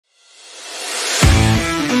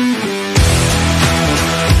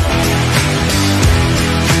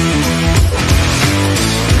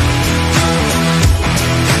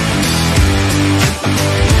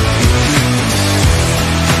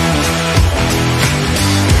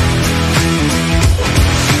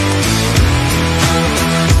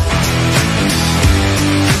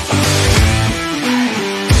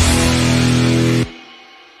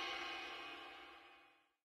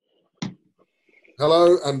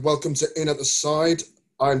Hello and welcome to In at the Side.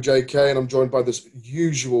 I'm JK and I'm joined by the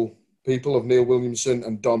usual people of Neil Williamson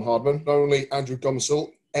and Dom Hardman. Not only Andrew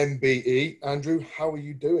Gomersall, MBE. Andrew, how are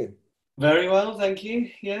you doing? Very well, thank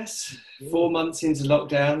you. Yes, Good. 4 months into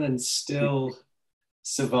lockdown and still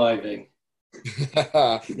surviving.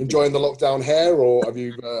 Enjoying the lockdown hair, or have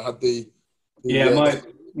you had Yeah, my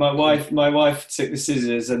the my wife my wife took the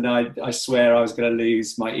scissors, and I swear I was going to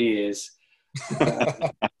lose my ears. Uh,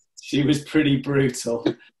 she was pretty brutal,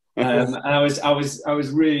 and I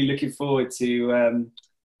was really looking forward to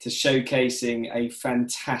showcasing a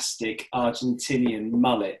fantastic Argentinian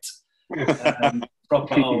mullet,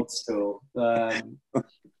 proper old school.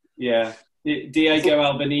 Yeah, Diego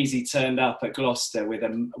Albanese turned up at Gloucester with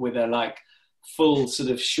a like full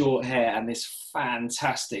sort of short hair and this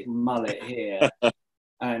fantastic mullet here,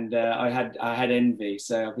 and I had envy,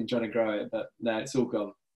 so I've been trying to grow it, but no, it's all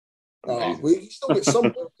gone. we still get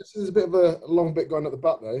some. There's a bit of a long bit going at the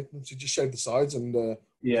back there. So just shaved the sides and we can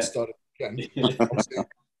Yeah, start it again. Obviously,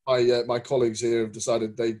 my colleagues here have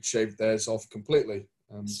decided they'd shaved theirs off completely.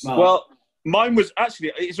 smart. Well, mine was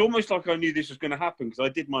actually, it's almost like I knew this was going to happen because I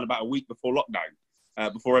did mine about a week before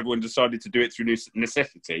lockdown, before everyone decided to do it through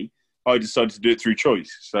necessity. I decided to do it through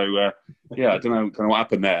choice. So, yeah, I don't know kind of what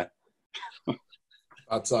happened there.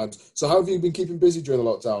 Bad times. So how have you been keeping busy during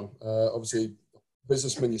the lockdown? Obviously,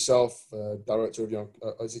 businessman yourself, director of your,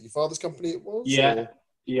 is it your father's company it was? Yeah, Or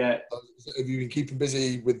yeah. have you been keeping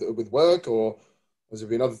busy with work, or has there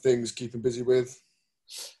been other things keeping busy with?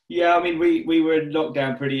 Yeah, I mean, we were in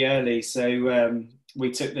lockdown pretty early, so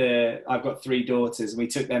I've got three daughters, and we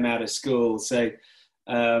took them out of school. So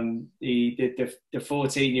the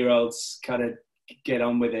 14-year-olds kind of get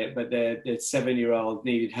on with it, but the 7-year-old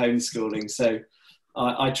needed homeschooling. So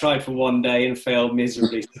I tried for one day and failed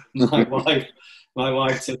miserably. My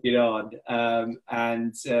wife took it on,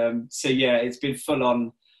 so yeah, it's been full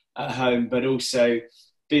on at home, but also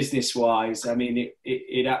business wise. I mean,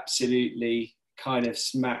 it absolutely kind of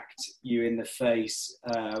smacked you in the face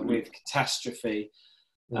with catastrophe.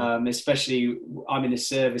 Especially, I'm in the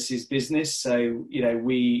services business, so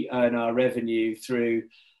we earn our revenue through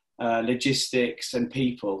logistics and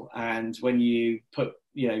people. And when you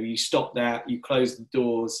you stop that, you close the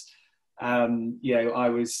doors. I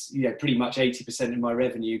was pretty much 80% of my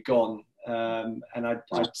revenue gone, and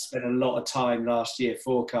I'd spent a lot of time last year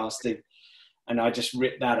forecasting, and I just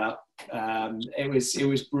ripped that up. It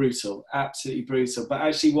was brutal, absolutely brutal. But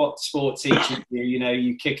actually, what sport teaches you,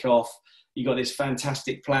 you kick off. You got this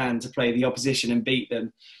fantastic plan to play the opposition and beat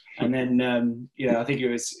them, and then I think it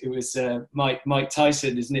was Mike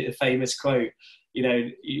Tyson, isn't it? The famous quote.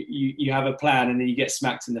 You have a plan and then you get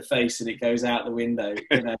smacked in the face and it goes out the window.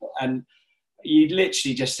 And you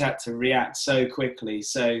literally just had to react so quickly.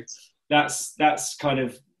 So that's kind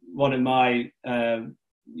of one of my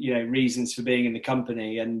reasons for being in the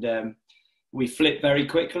company. And we flipped very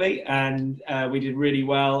quickly, and we did really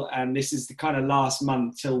well. And this is the kind of last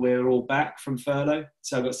month till we're all back from furlough.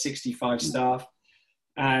 So I've got 65 staff.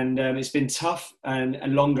 And it's been tough and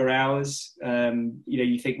longer hours.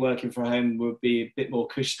 You think working from home would be a bit more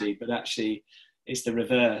cushy, but actually it's the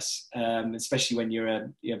reverse, especially when you're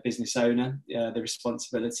a business owner, the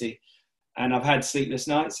responsibility. And I've had sleepless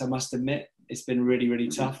nights, I must admit. It's been really, really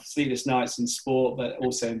tough. Sleepless nights in sport, but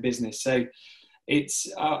also in business. So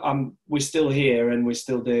we're still here and we're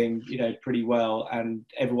still doing, pretty well. And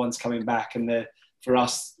everyone's coming back. And for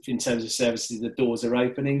us, in terms of services, the doors are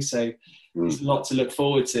opening. So there's a lot to look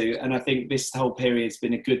forward to. And I think this whole period's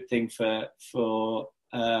been a good thing for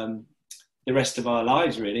the rest of our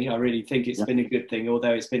lives, really. I really think it's been a good thing.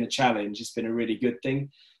 Although it's been a challenge, it's been a really good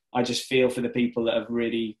thing. I just feel for the people that have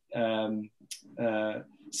really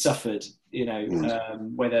suffered,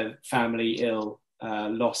 whether family ill,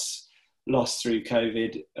 loss through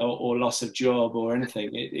COVID, or loss of job or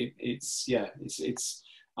anything.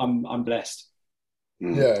 I'm blessed.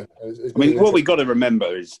 Yeah, I mean, what we got to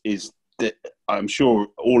remember is that I'm sure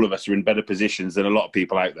all of us are in better positions than a lot of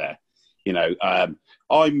people out there.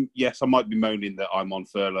 I might be moaning that I'm on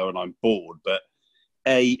furlough and I'm bored, but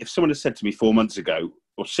if someone had said to me 4 months ago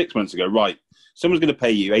or 6 months ago, right, someone's going to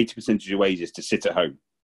pay you 80% of your wages to sit at home,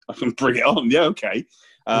 I can bring it on. Yeah, okay.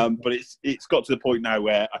 But it's got to the point now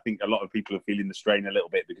where I think a lot of people are feeling the strain a little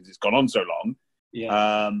bit because it's gone on so long.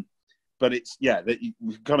 Yeah. But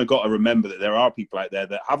we've kind of got to remember that there are people out there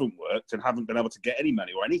that haven't worked and haven't been able to get any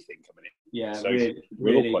money or anything coming in. Yeah, so really,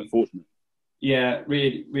 we're all quite fortunate. Yeah,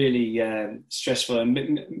 really, really stressful.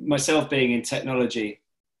 And myself being in technology,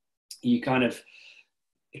 COVID's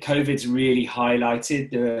really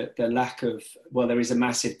highlighted the lack of, there is a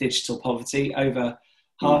massive digital poverty. Over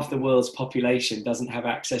half the world's population doesn't have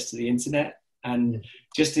access to the internet. And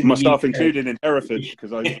just in myself the UK, included in Hereford,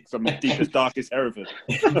 because I'm the deepest, darkest Hereford.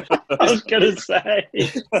 I was going to say.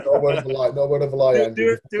 No word of a lie. No word of a lie,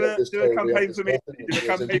 Andrew. Do a campaign for me. Do a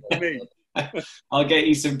campaign for me. I'll get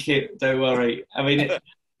you some kit. Don't worry. I mean,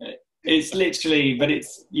 it's literally, but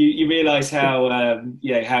it's you realise how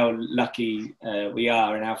how lucky we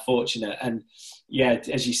are and how fortunate. And yeah,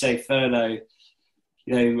 as you say, furlough.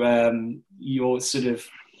 You're sort of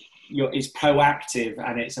it's proactive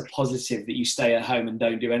and it's a positive that you stay at home and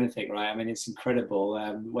don't do anything, right? I mean, it's incredible.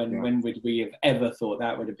 When would we have ever thought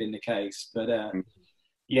that would have been the case? But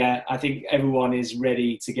yeah, I think everyone is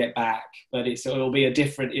ready to get back, but it'll be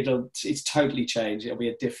it's totally changed. It'll be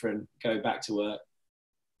a different go back to work.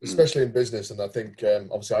 Especially in business. And I think,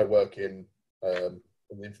 obviously I work in the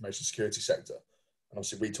information security sector. And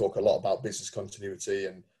obviously we talk a lot about business continuity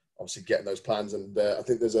and obviously getting those plans. And I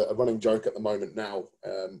think there's a running joke at the moment now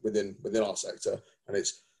within our sector. And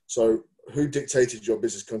it's, so who dictated your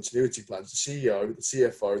business continuity plans? The CEO, the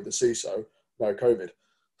CFO, the CISO? No, COVID.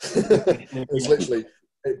 It's literally,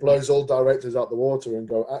 it blows all directors out the water and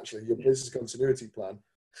go, actually, your business continuity plan,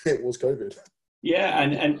 it was COVID. Yeah,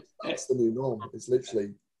 and that's the new norm. It's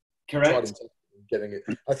literally correct. Getting it.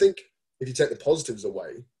 I think if you take the positives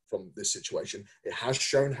away from this situation, it has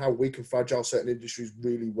shown how weak and fragile certain industries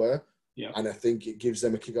really were. Yeah. And I think it gives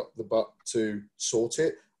them a kick up the butt to sort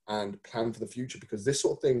it and plan for the future, because this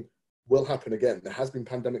sort of thing will happen again. There has been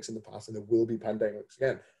pandemics in the past and there will be pandemics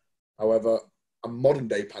again. However, a modern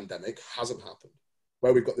day pandemic hasn't happened,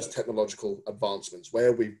 where we've got this technological advancements,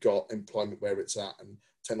 where we've got employment where it's at and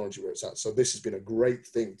technology where it's at. So this has been a great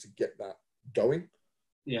thing to get that going.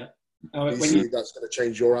 Yeah. Do you see that's going to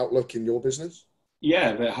change your outlook in your business?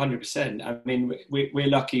 Yeah, but 100%. I mean, we're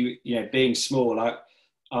lucky, being small.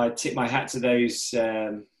 I tip my hat to those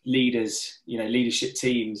leaders, leadership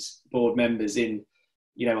teams, board members in,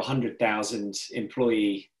 100,000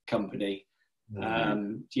 employee company.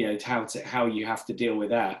 How you have to deal with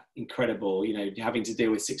that. Incredible. Having to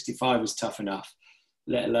deal with 65 was tough enough,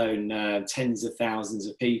 let alone tens of thousands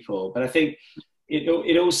of people. But I think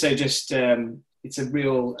it also just, it's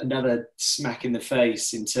another smack in the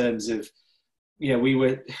face in terms of,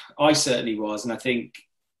 I certainly was, and I think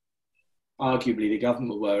arguably the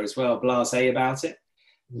government were as well, blasé about it.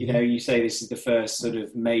 Mm-hmm. You say this is the first sort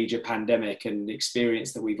of major pandemic and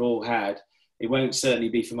experience that we've all had. It won't certainly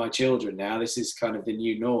be for my children now. This is kind of the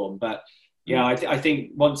new norm. But yeah, I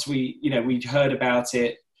think once we'd heard about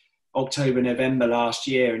it October, November last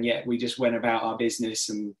year, and yet we just went about our business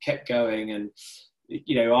and kept going. And,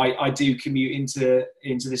 I do commute into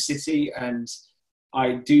the city, and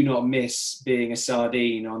I do not miss being a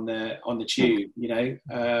sardine on the tube,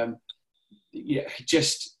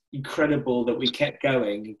 just incredible that we kept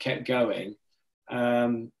going and kept going.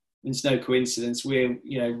 It's no coincidence we're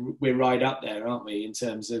right up there, aren't we, in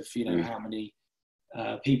terms of how many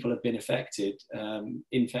people have been infected.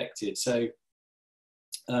 So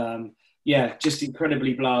just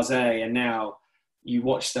incredibly blasé. And now you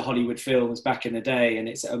watch the Hollywood films back in the day, and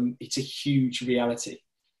it's a huge reality.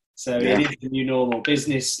 So it is the new normal.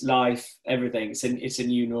 Business, life, everything. It's a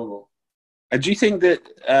new normal. And do you think that,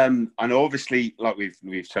 I know obviously, like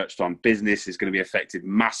we've touched on, business is going to be affected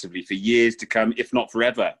massively for years to come, if not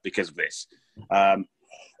forever, because of this.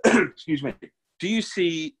 Excuse me. Do you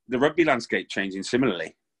see the rugby landscape changing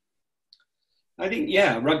similarly? I think,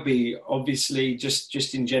 rugby, obviously,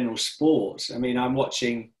 just in general sport. I mean, I'm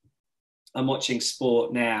watching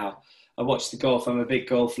sport now. I watch the golf. I'm a big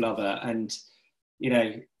golf lover. And,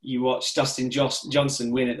 you watch Dustin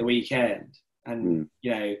Johnson win at the weekend. And,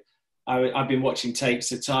 I've been watching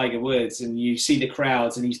tapes of Tiger Woods, and you see the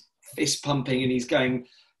crowds and he's fist pumping and he's going,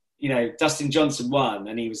 Dustin Johnson won.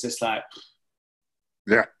 And he was just like,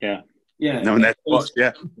 no one there to watch.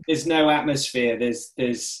 There's no atmosphere. There's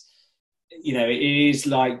it is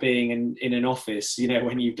like being in an office,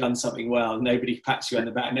 when you've done something well, nobody pats you on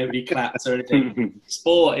the back, nobody claps or anything.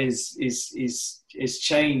 Sport is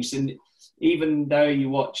changed. And even though you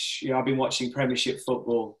watch, I've been watching Premiership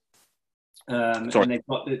football, and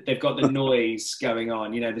they've got the noise going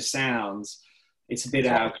on, the sounds. It's a bit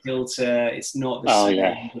out of kilter. It's not the same.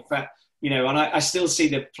 Yeah. In fact, and I still see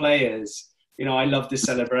the players. I love the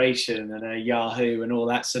celebration and Yahoo and all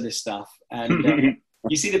that sort of stuff. And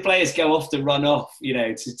you see the players go off to run off,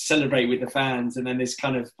 to celebrate with the fans, and then there's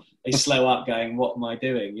kind of they slow up, going, "What am I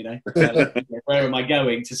doing? Where am I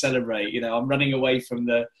going to celebrate? I'm running away from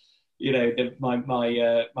my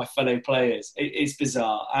fellow players." It's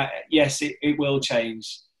bizarre. Yes, it will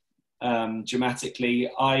change dramatically.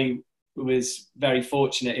 I was very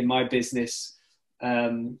fortunate in my business,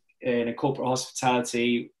 in a corporate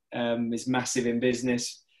hospitality, is massive in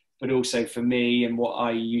business. but also for me and what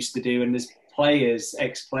I used to do. And there's players,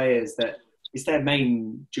 ex-players, that it's their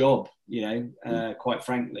main job, quite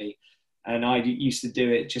frankly. And I used to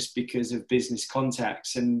do it just because of business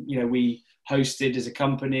contacts. And, we hosted as a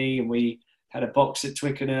company, and we had a box at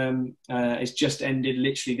Twickenham. It's just ended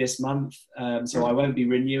literally this month, so I won't be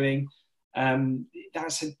renewing.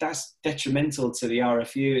 That's detrimental to the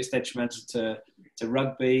RFU. It's detrimental to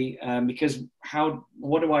rugby, because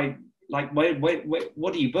what do I like?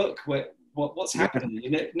 What do you book? What's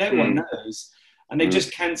happening? No one knows. And they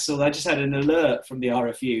just cancelled. I just had an alert from the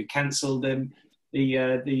RFU, cancelled the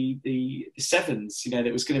sevens.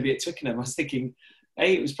 That was going to be at Twickenham. I was thinking,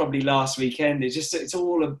 it was probably last weekend. It's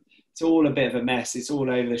all a bit of a mess. It's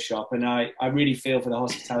all over the shop, and I really feel for the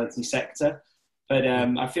hospitality sector, but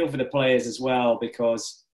I feel for the players as well,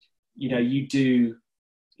 because you do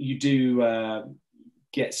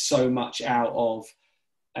get so much out of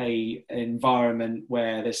an environment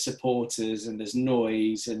where there's supporters and there's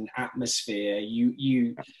noise and atmosphere.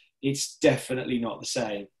 It's definitely not the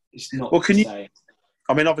same. It's not the same.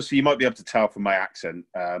 I mean, obviously, you might be able to tell from my accent,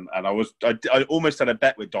 and I almost had a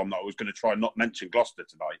bet with Dom that I was going to try and not mention Gloucester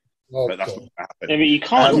tonight, but that's not what happened. I mean, you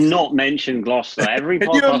can't not mention Gloucester. Every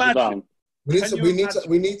podcast is done. We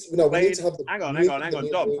need to have the. Hang on,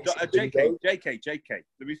 Dom. JK.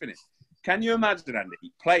 Let me finish. Can you imagine, Andy,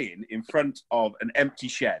 playing in front of an empty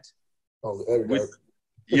shed? Oh, there we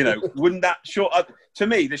go. Wouldn't that to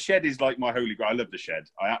me, the shed is like my holy grail. I love the shed.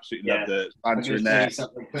 I absolutely love the banter in there.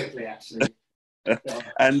 Something quickly, actually.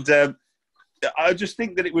 And I just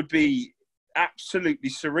think that it would be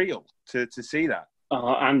absolutely surreal to see that.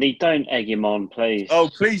 Oh, Andy, don't egg him on, please.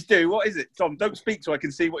 Oh, please do. What is it, Tom? Don't speak so I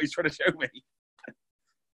can see what he's trying to show me.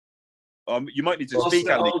 You might need to speak,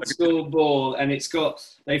 Andy. Old school ball, and they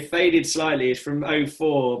faded slightly. It's from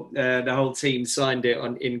 04. The whole team signed it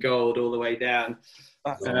in gold all the way down.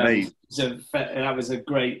 That's amazing. So that was a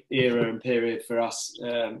great era and period for us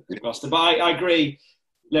at Gloucester. But I agree.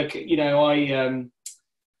 Look, there's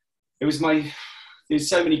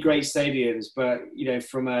so many great stadiums, but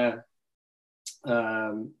from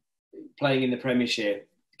playing in the Premiership,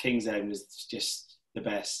 Kingsend was just the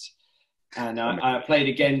best. And I played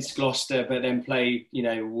against Gloucester, but then played,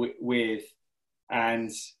 with, and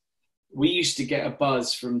we used to get a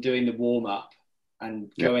buzz from doing the warm up and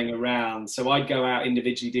going around. So I'd go out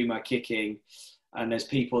individually, do my kicking, and there's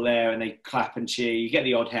people there and they clap and cheer. You get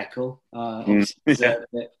the odd heckle, and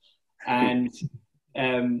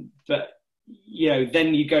but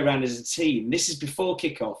then you go around as a team. This is before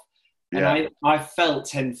kickoff, and I felt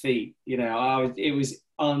 10 feet. It was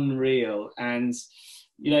unreal, and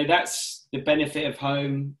that's the benefit of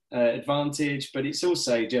home advantage, but it's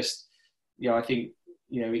also just I think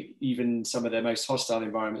even some of the most hostile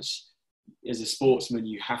environments, as a sportsman,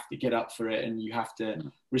 you have to get up for it, and you have to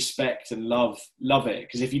respect and love it,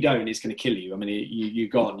 because if you don't, it's going to kill you. I mean, you're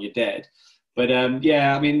gone, you're dead. But I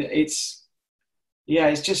mean, it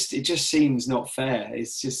just seems not fair.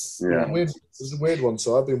 It's just It's a weird one.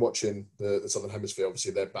 So I've been watching the Southern Hemisphere.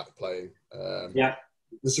 Obviously, they're back playing. The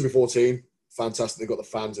Super 14, fantastic. They've got the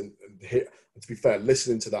fans, and to be fair,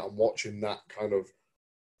 listening to that and watching that kind of,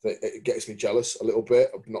 it gets me jealous a little bit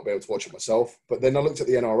of not being able to watch it myself. But then I looked at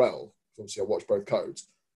the NRL. Obviously, I watched both codes,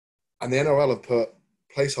 and the NRL have put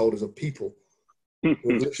placeholders of people.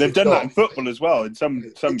 They've done that in football as well, in some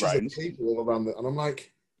grounds. People all around and I'm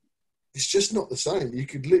like, it's just not the same. You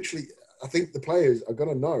could literally, I think the players are going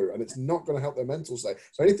to know, and it's not going to help their mental state.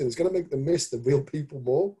 So anything, it's going to make them miss the real people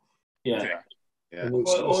more. Yeah.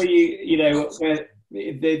 Or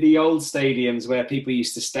the old stadiums where people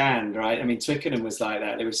used to stand, right? I mean, Twickenham was like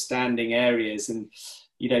that. There were standing areas and,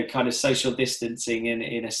 kind of social distancing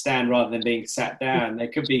in a stand rather than being sat down. There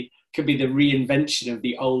could be the reinvention of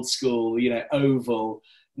the old school, oval,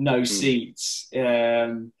 no seats,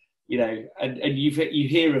 and you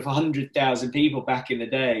hear of 100,000 people back in the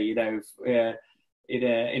day,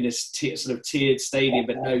 in a sort of tiered stadium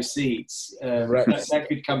but no seats. That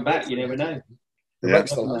could come back. You never know.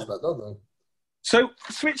 Rex still has that, don't they? So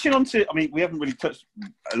switching on to, I mean, we haven't really touched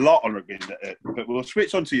a lot on rugby, but we'll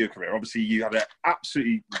switch on to your career. Obviously, you had an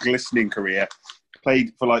absolutely glistening career.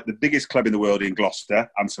 Played for like the biggest club in the world in Gloucester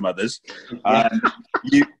and some others.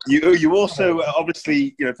 You also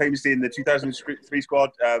obviously famously in the 2003 squad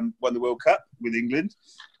won the World Cup with England.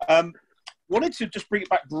 Wanted to just bring it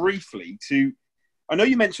back briefly to, I know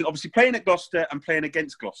you mentioned obviously playing at Gloucester and playing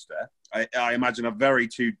against Gloucester. I imagine are very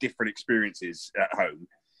two different experiences at home.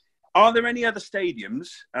 Are there any other stadiums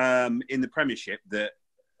in the Premiership that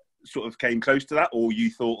sort of came close to that, or you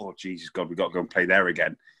thought, oh Jesus God, we've got to go and play there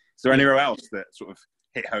again? Is there anywhere else that sort of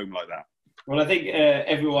hit home like that? Well, I think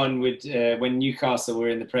everyone would, when Newcastle were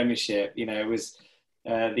in the Premiership, you know, it was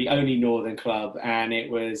the only Northern club, and it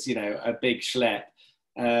was, you know, a big schlep.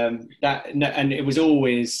 And it was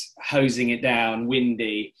always hosing it down,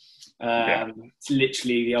 windy. It's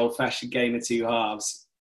literally the old-fashioned game of two halves.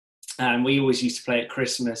 And we always used to play at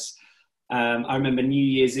Christmas. I remember New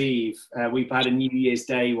Year's Eve. We had a New Year's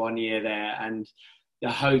Day one year there, and the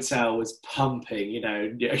hotel was pumping, you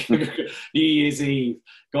know, New Year's Eve,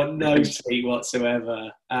 got no sleep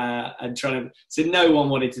whatsoever. So no one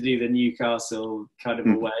wanted to do the Newcastle kind of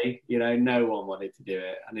away, you know, no one wanted to do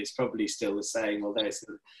it. And it's probably still the same, although it's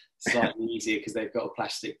slightly easier because they've got a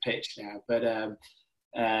plastic pitch now. But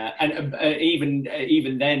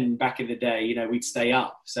even then, back in the day, you know, we'd stay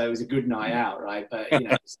up. So it was a good night out, right? But, you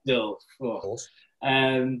know, still.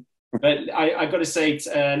 But I got to say,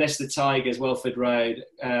 Leicester Tigers, Welford Road,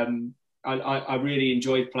 I really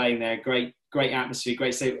enjoyed playing there. Great atmosphere,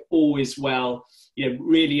 great stay. Always well, you know,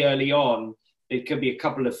 really early on, there could be a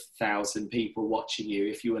couple of thousand people watching you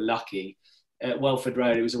if you were lucky. At Welford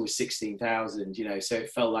Road, it was always 16,000, you know, so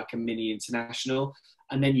it felt like a mini international.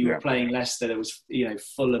 And then you were playing Leicester that was, you know,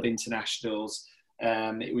 full of internationals.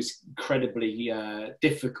 It was incredibly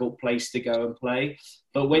difficult place to go and play.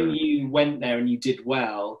 But when you went there and you did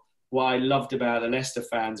well, what I loved about the Leicester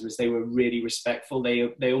fans was they were really respectful.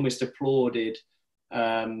 They almost applauded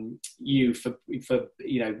you for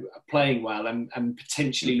you know, playing well and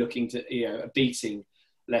potentially looking to, you know, beating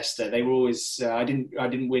Leicester. They were always I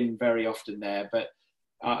didn't win very often there, but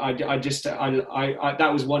I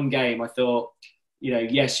that was one game I thought, you know,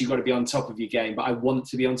 yes, you've got to be on top of your game, but I want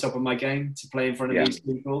to be on top of my game to play in front of these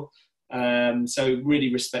people. So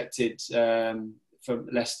really respected for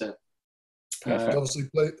Leicester. Obviously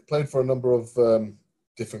played for a number of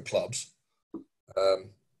different clubs.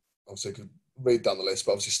 Obviously, I could read down the list,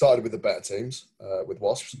 but obviously started with the better teams, with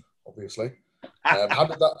Wasps, obviously. How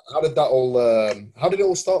did it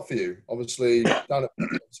all start for you? Obviously, down at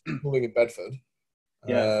schooling in Bedford.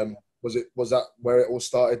 Was that where it all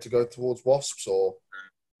started to go towards Wasps, or?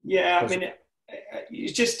 Yeah, I mean,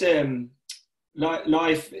 it's just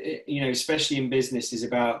life, you know, especially in business, is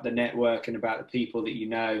about the network and about the people that you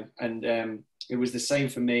know. And it was the same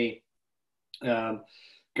for me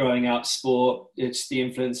growing up. Sport, it's the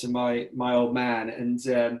influence of my old man, and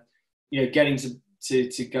you know, getting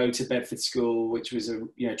to go to Bedford School, which was a,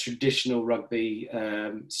 you know, traditional rugby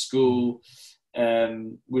school,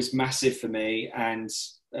 was massive for me. And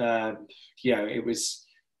you know,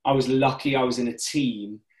 I was lucky I was in a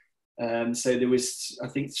team. So there was, I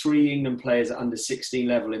think, 3 England players at under 16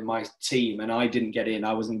 level in my team, and I didn't get in.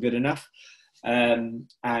 I wasn't good enough. And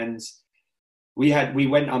we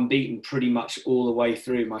went unbeaten pretty much all the way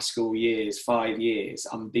through my school years, 5 years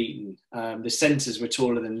unbeaten. The centres were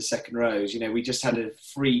taller than the second rows. You know, we just had a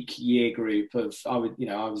freak year group of, I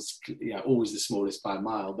was always the smallest by a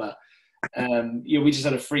mile, but you know, we just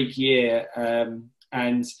had a freak year.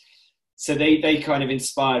 And so they kind of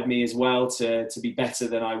inspired me as well to be better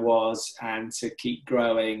than I was and to keep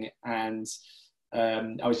growing. And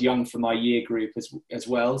I was young for my year group as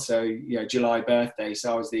well. So, you know, July birthday.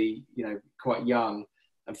 So I was quite young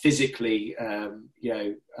and physically,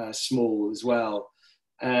 small as well.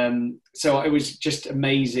 So it was just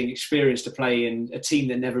amazing experience to play in a team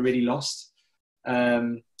that never really lost.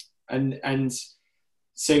 And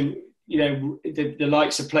so, you know, the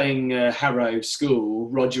likes of playing Harrow School,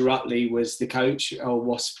 Roger Utley was the coach, a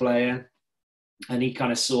Wasp player, and he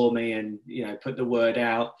kind of saw me and, you know, put the word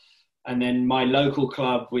out. And then my local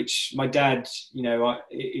club, which my dad, you know,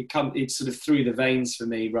 it's sort of through the veins for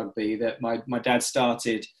me, rugby, that my dad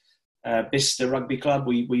started Bicester Rugby Club.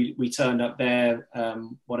 We turned up there.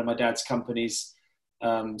 One of my dad's companies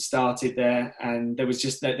started there, and there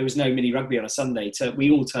was no mini rugby on a Sunday. So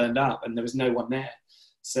we all turned up and there was no one there.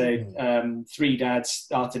 So 3 dads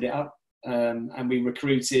started it up, and we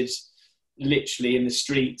recruited literally in the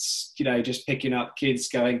streets, you know, just picking up kids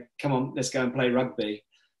going, come on, let's go and play rugby.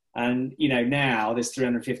 And, you know, now there's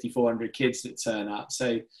 350, 400 kids that turn up.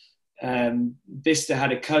 So Bicester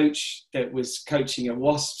had a coach that was coaching at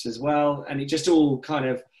Wasps as well. And it just all kind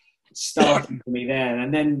of started for me there.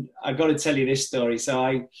 And then I've got to tell you this story.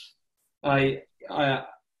 So I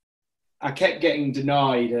kept getting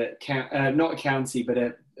denied at not a county, but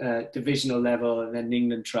at divisional level and then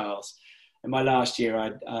England trials. And my last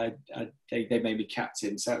year, they made me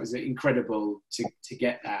captain. So it was incredible to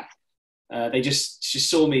get that. They just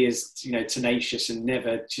saw me as, you know, tenacious and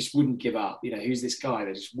never, just wouldn't give up. You know, who's this guy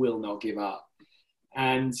that just will not give up?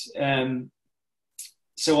 And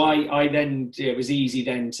so I then, it was easy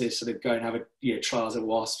then to sort of go and have trials at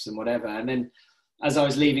Wasps and whatever. And then as I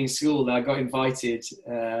was leaving school, I got invited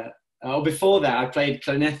before that, I played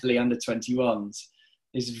Llanelli under 21s.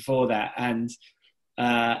 This is before that, and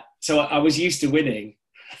so I was used to winning.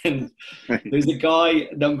 And there was a guy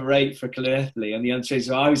number 8 for Llanelli on the under 20s.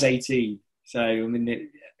 So I was 18, so I mean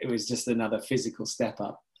it was just another physical step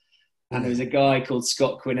up. And there was a guy called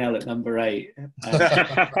Scott Quinnell at number 8.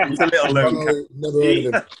 It's a little low. Never heard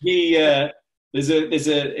of him. There's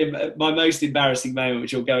my most embarrassing moment,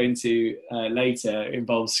 which we'll go into later,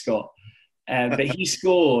 involves Scott. But he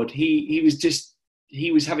scored. He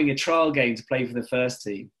was having a trial game to play for the first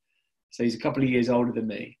team, so he's a couple of years older than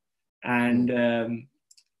me, and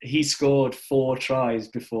he scored 4 tries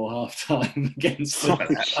before half time against them.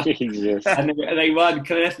 And they won.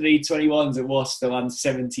 Llanelli 21s at Wasps, they won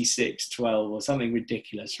 76-12 or something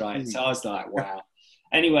ridiculous, right? So I was like, wow.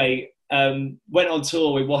 Anyway, went on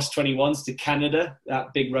tour with Wasps 21s to Canada,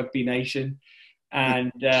 that big rugby nation.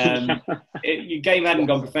 And your game hadn't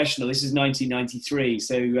gone professional. This is 1993.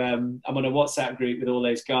 So I'm on a WhatsApp group with all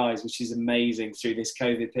those guys, which is amazing through this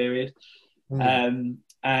COVID period.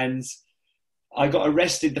 And I got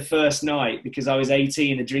arrested the first night because I was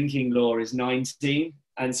 18. The drinking law is 19.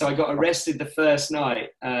 And so I got arrested the first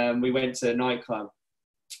night. We went to a nightclub.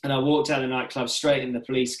 And I walked out of the nightclub straight in the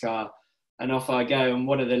police car. And off I go. And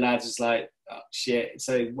one of the lads was like, oh, shit.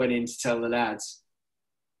 So went in to tell the lads.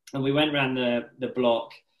 And we went around the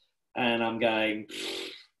block. And I'm going,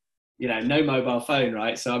 you know, no mobile phone,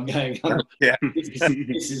 right? So I'm going,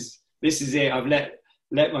 this is it. I've let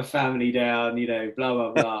my family down, you know, blah,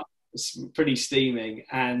 blah, blah. It's pretty steaming.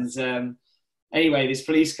 And anyway, this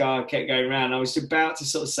police car kept going around. I was about to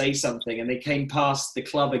sort of say something, and they came past the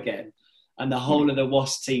club again. And the whole of the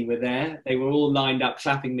Wasps team were there. They were all lined up,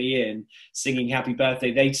 clapping me in, singing happy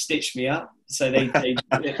birthday. They stitched me up. So they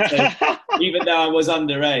even though I was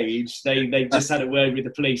underage, they just had a word with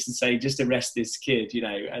the police and say, just arrest this kid, you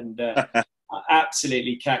know. And I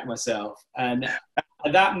absolutely cacked myself. And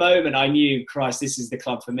at that moment, I knew, Christ, this is the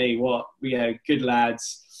club for me. What, you know, good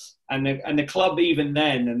lads. And the club, even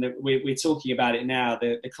then, and we're talking about it now,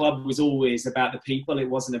 the club was always about the people. It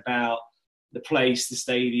wasn't about the place, the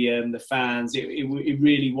stadium, the fans. It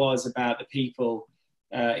really was about the people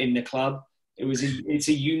in the club. It's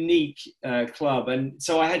a unique club. And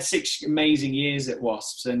so I had 6 amazing years at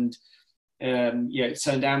Wasps, and it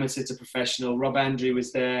turned amateur to professional. Rob Andrew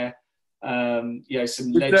was there. Some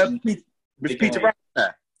legend. Was Peter Bracken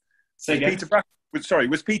there?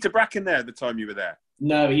 Was Peter Bracken there at the time you were there?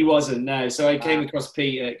 No, he wasn't. No. So I came across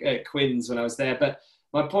Pete at Quins when I was there. But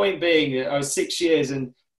my point being that I was 6 years,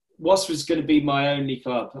 and Wasps was going to be my only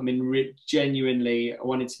club. I mean, genuinely, I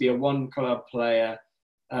wanted to be a one-club player.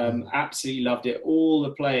 Absolutely loved it. All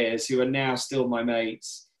the players who are now still my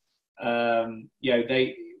mates,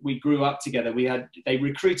 we grew up together. They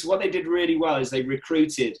recruited. What they did really well is they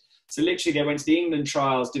recruited. So literally, they went to the England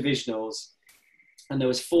trials, divisionals, and there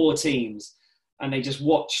was 4 teams, and they just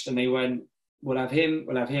watched and they went, we'll have him,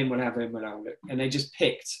 we'll have him, we'll have him, we'll have him. And they just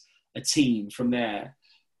picked a team from there,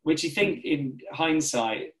 which you think in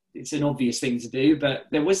hindsight, it's an obvious thing to do, but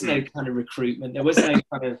there was no kind of recruitment. There was no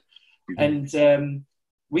kind of, and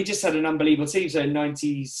we just had an unbelievable team. So in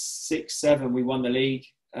 96-7, we won the league,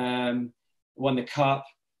 won the cup,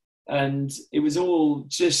 and it was all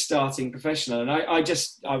just starting professional. And I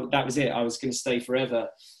that was it. I was going to stay forever.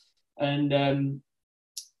 And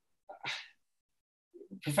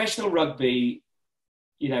professional rugby,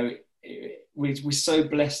 you know, we're so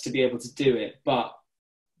blessed to be able to do it, but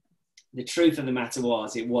the truth of the matter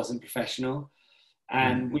was it wasn't professional,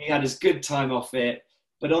 and we had as good time off it.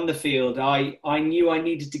 But on the field, I knew I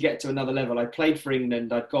needed to get to another level. I played for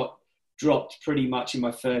England. I'd got dropped pretty much in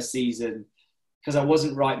my first season because I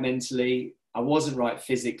wasn't right mentally. I wasn't right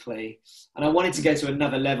physically. And I wanted to go to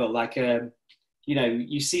another level. Like,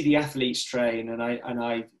 you see the athletes train, and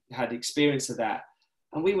I had experience of that.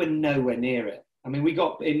 And we were nowhere near it. I mean, we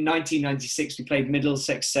got, in 1996, we played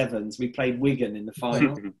Middlesex Sevens. We played Wigan in the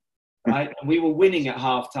final. Right, and we were winning at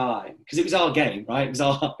half time because it was our game, right? It was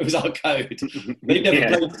our code. They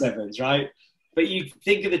never played Sevens, right? But you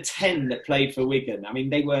think of the 10 that played for Wigan. I mean,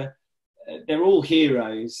 they're all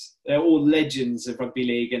heroes. They're all legends of rugby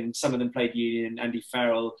league, and some of them played Union. Andy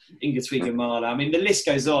Farrell, Inga Twigamala. I mean, the list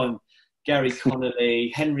goes on. Gary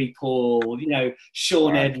Connolly, Henry Paul,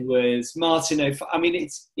 Sean Edwards, Martin I mean,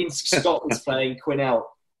 it's in Scott was playing, Quinnell,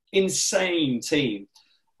 insane team,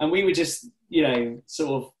 and we were just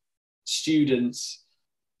sort of students.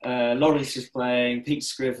 Lawrence was playing, Pete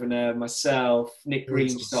Scrivener, myself, Nick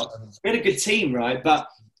Greenstock. We had a good team, right? But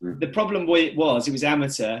the problem it was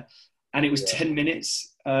amateur, and it was 10 minutes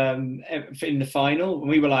in the final. And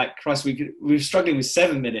we were like, Christ, we were struggling with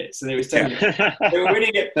 7 minutes, and it was 10 minutes.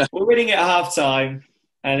 We're winning at half time.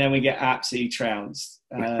 and then we get absolutely trounced.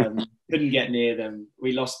 Couldn't get near them.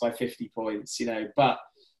 We lost by 50 points, you know. But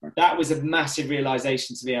that was a massive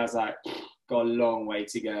realization to me. I was like, got a long way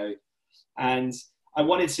to go. And I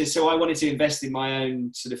wanted to invest in my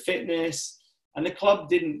own sort of fitness, and the club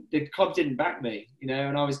didn't back me, you know,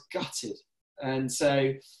 and I was gutted. And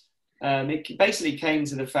so it basically came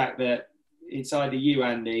to the fact that it's either you,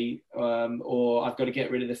 Andy, or I've got to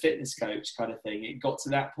get rid of the fitness coach kind of thing. It got to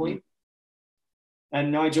that point.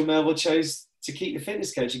 And Nigel Melville chose to keep the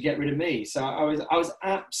fitness coach and get rid of me. So I was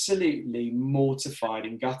absolutely mortified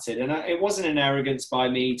and gutted. And it wasn't an arrogance by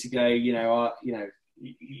me to go, you know,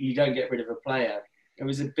 you don't get rid of a player. It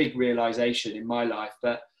was a big realization in my life,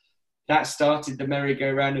 but that started the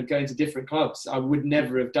merry-go-round of going to different clubs. I would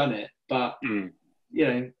never have done it, but you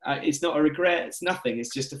know, it's not a regret. It's nothing.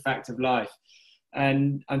 It's just a fact of life.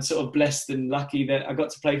 And I'm sort of blessed and lucky that I got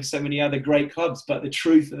to play for so many other great clubs. But the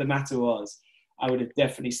truth of the matter was, I would have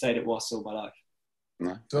definitely stayed at Wasps all my life.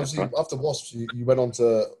 No, so obviously, after Wasps, you went on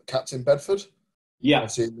to captain Bedford. Yeah.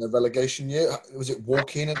 Obviously, in the relegation year, was it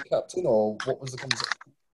walk-in and captain, or what was the concept?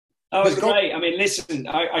 Oh, it was great. I mean, listen,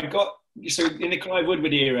 I got so in the Clive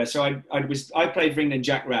Woodward era. So I played for England.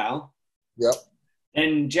 Jack Rowell. Yep.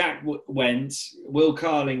 Then Jack went. Will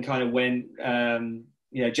Carling kind of went.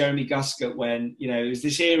 You know, Jeremy Guscott went. You know, it was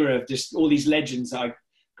this era of just all these legends that I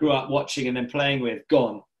grew up watching and then playing with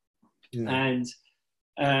gone. And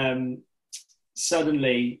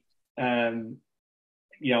suddenly,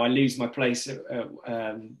 you know, I lose my place, you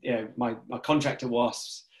know, my contract at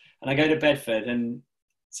Wasps, and I go to Bedford. And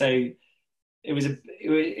so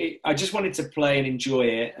I just wanted to play and enjoy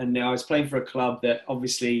it. And I was playing for a club that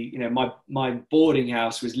obviously, you know, my boarding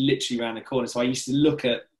house was literally around the corner. So I used to look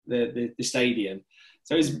at the stadium.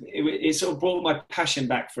 So it sort of brought my passion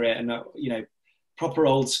back for it. And, you know, proper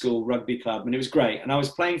old school rugby club. And it was great. And I was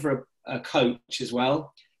playing for a coach as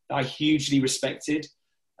well that I hugely respected,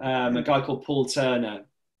 a guy called Paul Turner.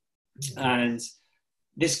 And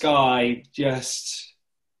this guy just,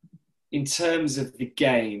 in terms of the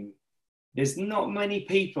game, there's not many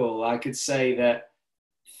people I could say that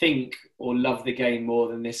think or love the game more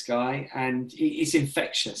than this guy. And it's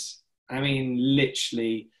infectious. I mean,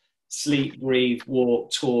 literally sleep, breathe,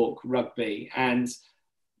 walk, talk, rugby. And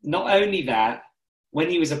not only that, when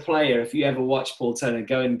he was a player, if you ever watch Paul Turner,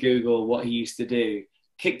 go and Google what he used to do.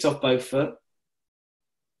 Kicked off both foot,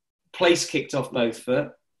 place kicked off both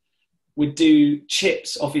foot, would do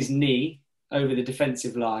chips off his knee over the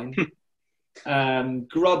defensive line.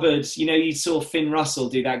 Grubbers, you know, you saw Finn Russell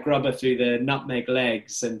do that grubber through the nutmeg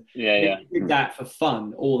legs, and he did that for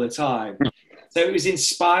fun all the time. So it was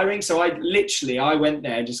inspiring. So I went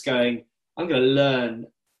there just going, I'm going to learn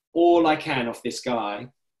all I can off this guy.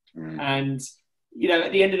 And, you know,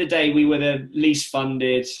 at the end of the day, we were the least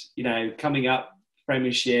funded, you know, coming up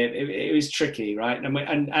Premiership. It was tricky, right?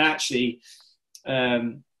 And actually,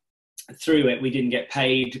 through it, we didn't get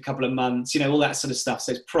paid a couple of months, you know, all that sort of stuff.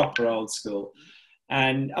 So it's proper old school.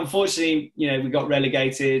 And unfortunately, you know, we got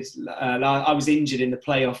relegated. I was injured in the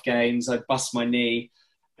playoff games. I bust my knee.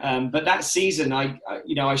 But that season, I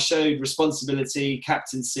showed responsibility,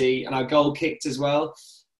 captaincy, and I goal kicked as well.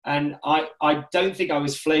 And I don't think I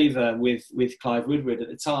was flavour with Clive Woodward at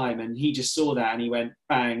the time. And he just saw that and he went,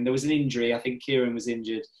 bang. There was an injury. I think Kieran was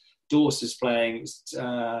injured. Dorse was playing. It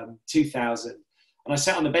was 2000. And I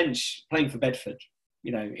sat on the bench playing for Bedford,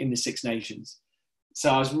 you know, in the Six Nations.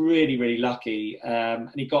 So I was really, really lucky. And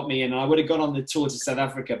he got me in. And I would have gone on the tour to South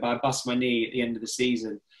Africa, but I bust my knee at the end of the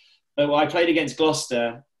season. But I played against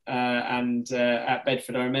Gloucester and at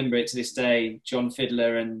Bedford. I remember it to this day. John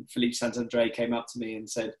Fiddler and Philippe Saint-André came up to me and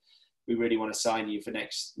said, we really want to sign you for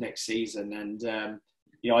next season. And,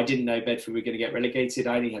 you know, I didn't know Bedford were going to get relegated.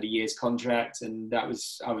 I only had a year's contract. And I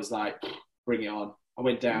was like, bring it on. I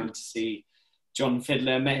went down to see John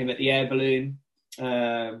Fiddler, met him at the Air Balloon.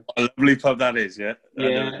 A lovely pub that is, yeah.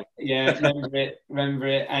 Remember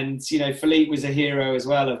it. And, you know, Philippe was a hero as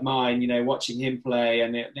well of mine, you know, watching him play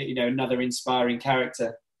and, you know, another inspiring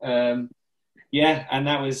character. And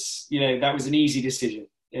that was an easy decision.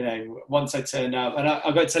 You know, once I turned up, and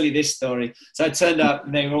I've got to tell you this story. So I turned up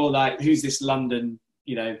and they were all like, who's this London,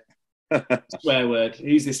 you know, swear word,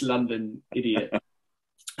 who's this London idiot?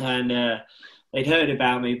 And, they'd heard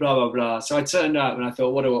about me, blah, blah, blah. So I turned up and I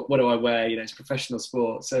thought, what do I wear? You know, it's professional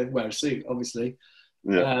sport. So wear a suit, obviously.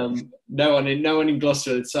 Yeah. No one in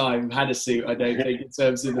Gloucester at the time had a suit, I don't think, in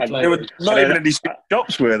terms of the players. There were not even any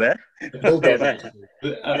shops, were there? I don't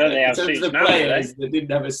they have suits the players that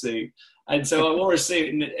didn't have a suit. And so I wore a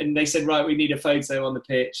suit and they said, right, we need a photo on the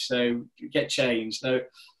pitch. So get changed. So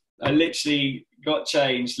I literally got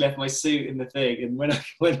changed, left my suit in the thing. And when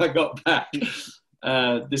I got back,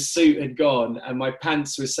 the suit had gone and my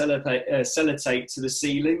pants were sellotaped to the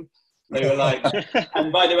ceiling. They were like,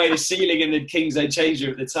 and by the way, the ceiling in the King's Own change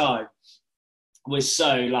room at the time was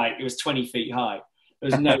it was 20 feet high. There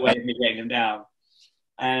was no way of me getting them down.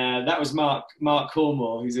 That was Mark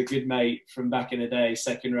Cornwall, who's a good mate from back in the day,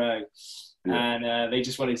 second row. Yeah. And they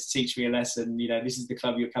just wanted to teach me a lesson. This is the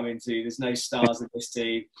club you're coming to. There's no stars in this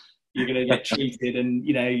team. You're going to get treated, and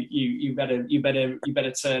you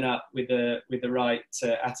better turn up with the right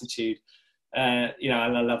attitude. I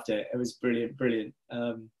loved it. It was brilliant.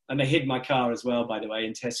 And they hid my car as well, by the way,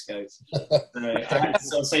 in Tesco's. So I had to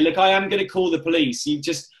sort of say, look, I am going to call the police.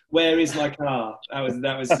 Where is my car?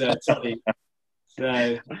 That was Totty.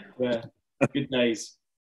 So yeah, good days.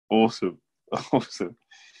 Awesome.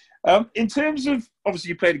 In terms of, obviously,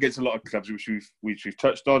 you played against a lot of clubs, which we've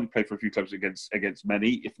touched on. You played for a few clubs against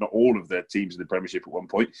many, if not all of the teams in the Premiership at one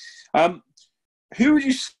point. Who would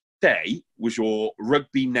you say was your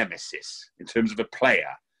rugby nemesis in terms of a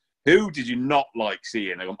player? Who did you not like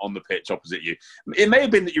seeing on the pitch opposite you? It may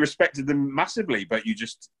have been that you respected them massively, but you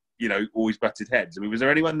just, always butted heads. I mean, was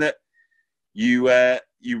there anyone that you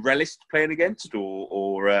relished playing against,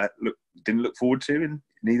 or didn't look forward to in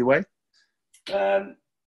either way?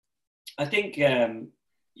 I think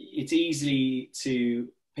it's easy to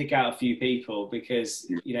pick out a few people because,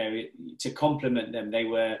 to compliment them, they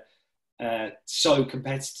were so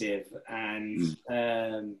competitive and,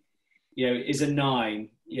 is a 9.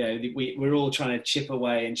 We're all trying to chip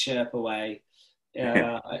away and chirp away.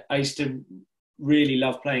 I used to really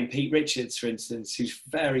love playing Pete Richards, for instance, who's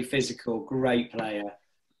very physical, great player.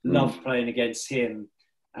 Loved playing against him.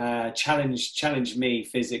 Challenged me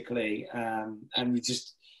physically, and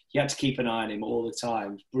you had to keep an eye on him all the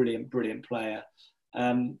time. Brilliant player.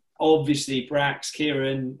 Obviously, Brax,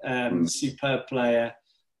 Kieran, superb player.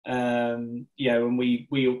 And we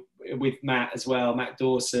with Matt as well, Matt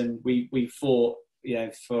Dawson. We fought,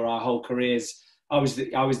 for our whole careers. I was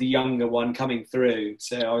the younger one coming through,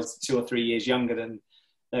 so I was 2 or 3 years younger than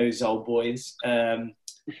those old boys. But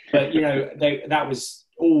that was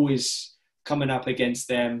always coming up against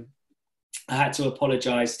them. I had to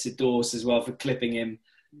apologise to Dawes as well for clipping him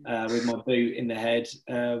with my boot in the head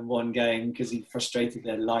one game because he frustrated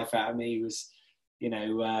the life out of me. He was,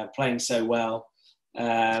 playing so well.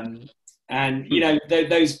 Those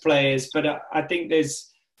players. But I think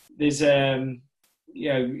there's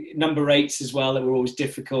number 8s as well that were always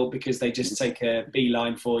difficult because they just take a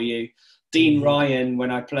beeline for you. Dean Ryan,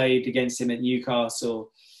 when I played against him at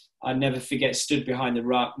Newcastle, I never forget, stood behind the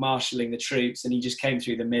ruck, marshalling the troops, and he just came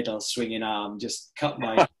through the middle, swinging arm, just cut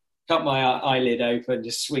my eyelid open,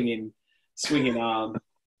 just swinging arm.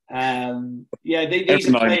 These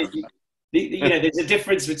are players. There's a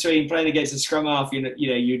difference between playing against a scrum half,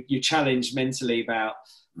 you challenge mentally about,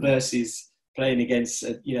 versus playing against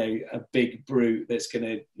a big brute that's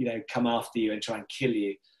going to come after you and try and kill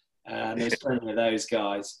you. There's plenty of those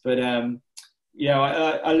guys, but I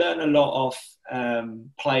learned a lot off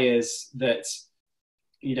players that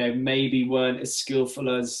maybe weren't as skillful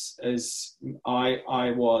as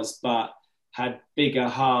I was, but had bigger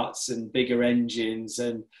hearts and bigger engines,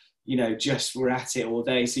 and just were at it all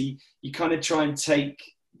day. So you kind of try and take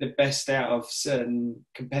the best out of certain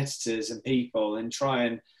competitors and people, and try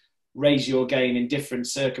and raise your game in different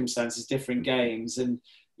circumstances, different games. And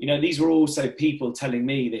these were also people telling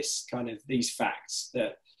me these facts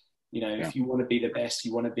that if you want to be the best,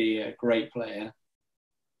 you want to be a great player.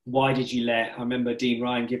 Why did you I remember Dean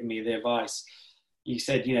Ryan giving me the advice. He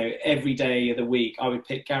said, every day of the week I would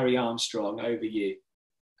pick Gary Armstrong over you.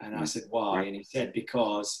 And I said, why? And he said,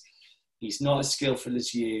 because he's not as skillful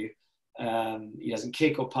as you. He doesn't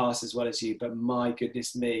kick or pass as well as you, but my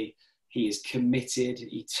goodness me, he is committed.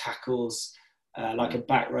 He tackles like a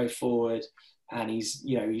back row forward. And he's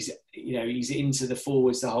into the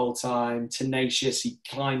forwards the whole time, tenacious. He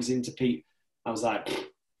climbs into people. I was like,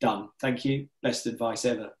 done. Thank you. Best advice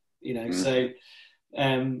ever. So,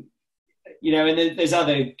 and there's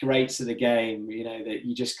other greats of the game, that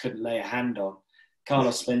you just couldn't lay a hand on.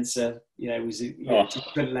 Carlos Spencer,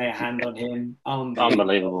 just couldn't lay a hand on him.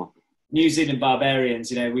 Unbelievable. New Zealand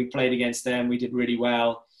Barbarians, we played against them. We did really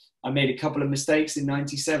well. I made a couple of mistakes in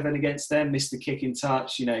 '97 against them. Missed the kick in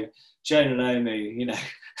touch. Jonah Lomu,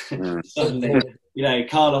 suddenly,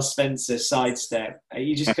 Carlos Spencer sidestep.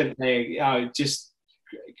 You just couldn't play. Just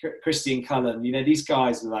Christian Cullen. These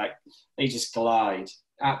guys were they just glide,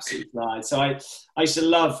 absolutely glide. So I used to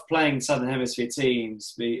love playing Southern Hemisphere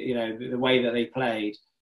teams. The way that they played.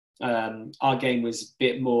 Our game was a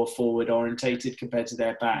bit more forward orientated compared to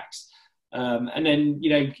their backs. And then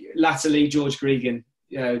latterly George Gregan.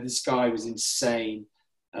 This guy was insane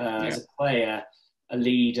as a player. a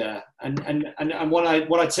leader. And what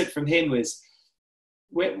I took from him was,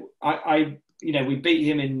 we beat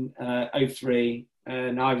him in 2003,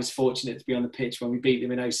 and I was fortunate to be on the pitch when we beat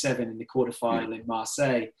them in 2007 in the quarterfinal in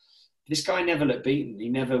Marseille. This guy never looked beaten. He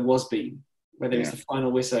never was beaten. Whether it was the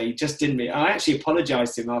final whistle, he just didn't. I actually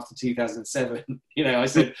apologised to him after 2007. I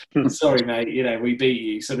said, "Sorry, mate. We beat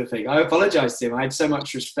you," sort of thing. I apologised to him. I had so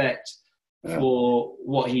much respect for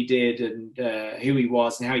what he did and who he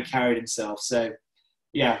was and how he carried himself. So,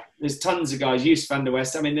 yeah, there's tons of guys. Yus van der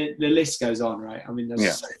West. I mean, the list goes on, right? I mean,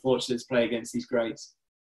 they're so fortunate to play against these greats.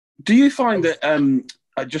 Do you find that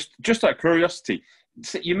just out of curiosity,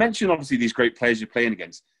 you mentioned obviously these great players you're playing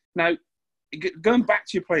against. Now, going back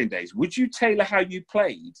to your playing days, would you tailor how you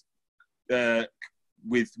played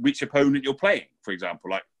with which opponent you're playing? For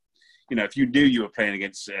example, like, if you knew you were playing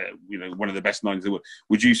against, one of the best nines in the world,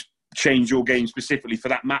 would you change your game specifically for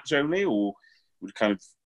that match only, or would kind of?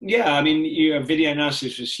 Yeah, I mean, your video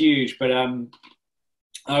analysis was huge, but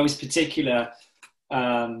I was particular.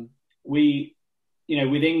 With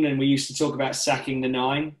England, we used to talk about sacking the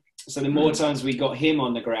 9. So the more times we got him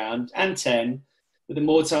on the ground, and 10. But the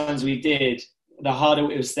more times we did, the harder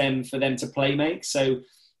it was for them to play make. So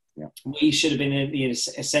we should have been in the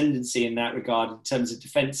ascendancy in that regard in terms of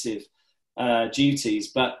defensive duties.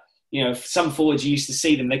 But, some forwards, you used to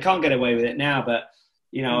see them. They can't get away with it now. But,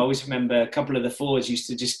 I always remember a couple of the forwards used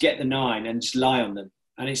to just get the 9 and just lie on them.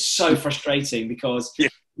 And it's so frustrating because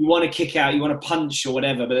you want to kick out, you want to punch or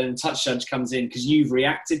whatever, but then the touch judge comes in because you've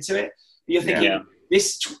reacted to it. You're thinking,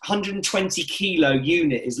 this 120 kilo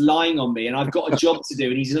unit is lying on me and I've got a job to do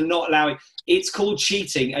and he's not allowing. It's called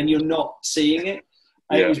cheating and you're not seeing it.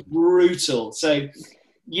 It was brutal. So,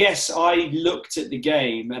 yes, I looked at the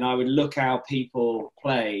game and I would look how people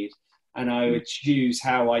played and I would choose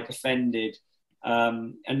how I defended.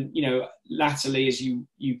 Latterly, as you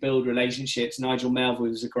build relationships, Nigel Melville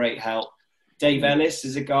was a great help. Dave Ellis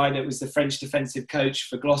is a guy that was the French defensive coach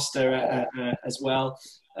for Gloucester as well.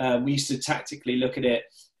 We used to tactically look at it.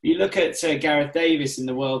 You look at Gareth Davis in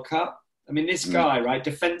the World Cup. I mean, this guy, right,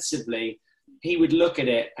 defensively, he would look at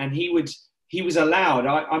it and he was allowed.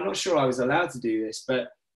 I'm not sure I was allowed to do this, but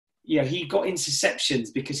he got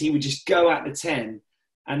interceptions because he would just go at the 10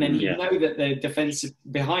 and then he'd know that the defensive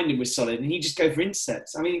behind him was solid and he'd just go for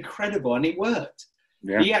intercepts. I mean, incredible. And it worked.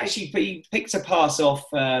 Yeah. He picked a pass off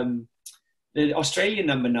the Australian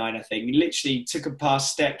number 9, I think. He literally took a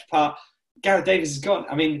pass, stepped past. Gareth Davis is gone.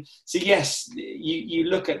 I mean, so yes, you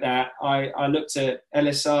look at that. I looked at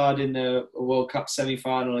Elissard in the World Cup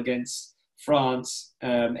semi-final against France.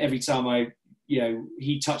 Every time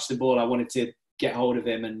he touched the ball, I wanted to get hold of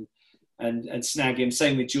him and snag him.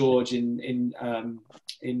 Same with George in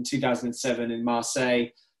 2007 in Marseille,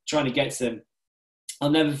 trying to get to them. I'll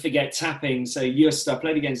never forget tapping. So Just, I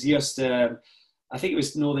played against Just. I think it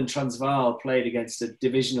was Northern Transvaal played against a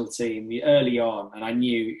divisional team early on, and I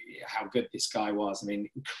knew how good this guy was. I mean,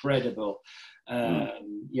 incredible,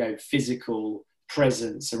 physical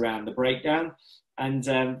presence around the breakdown. And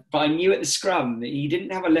but I knew at the scrum that he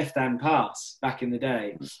didn't have a left-hand pass back in the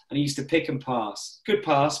day, and he used to pick and pass. Good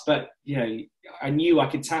pass, but I knew I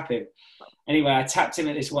could tap him. Anyway, I tapped him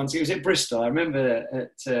at this once. It was at Bristol. I remember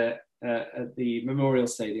at the Memorial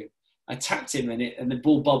Stadium. I tapped him and the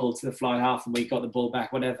ball bobbled to the fly half and we got the ball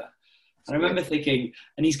back, whatever. And I remember thinking,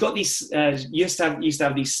 and he's got these, used to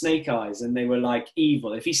have these snake eyes and they were like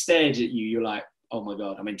evil. If he stared at you, you're like, oh my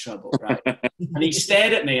God, I'm in trouble, right? And he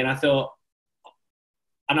stared at me and I thought,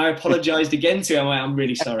 and I apologized again to him. I'm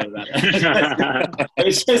really sorry about that. It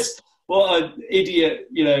was just, what an idiot,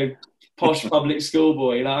 posh public school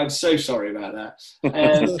boy. I'm so sorry about that.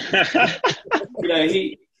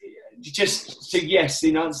 Just so yes,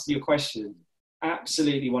 in answer to your question,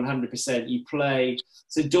 absolutely 100%. You play.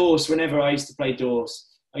 So Dorse, whenever I used to play Dorse,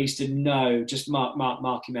 I used to know, just mark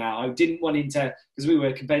him out. I didn't want him to, because we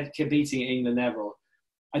were competing at England level,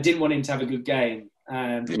 I didn't want him to have a good game.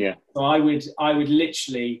 So I would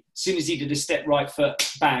literally, as soon as he did a step right foot,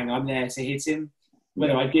 bang, I'm there to hit him.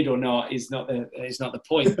 Whether I did or not is not the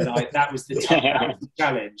point, but that was the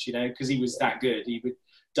challenge, because he was that good. He would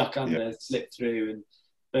duck under, slip through,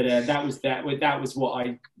 but that was what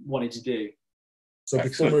I wanted to do. So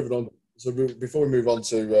before we move on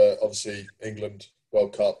to obviously England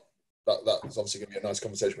World Cup, that's obviously going to be a nice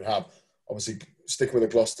conversation we have. Obviously, sticking with the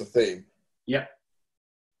Gloucester theme. Yeah.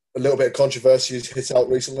 A little bit of controversy has hit out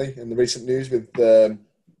recently in the recent news with their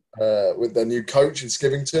new coach in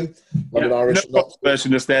Skivington. Irish. No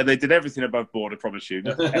controversy there. They did everything above board, I promise you.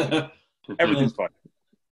 Everything's fine.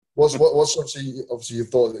 What's obviously you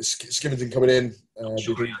thought that Skivington coming in, do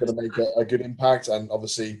you think going to make a good impact? And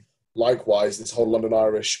obviously likewise, this whole London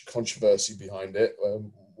Irish controversy behind it.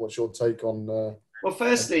 What's your take on? Well,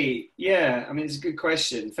 firstly, yeah, I mean, it's a good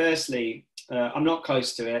question. Firstly, I'm not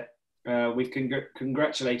close to it. We've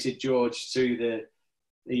congratulated George through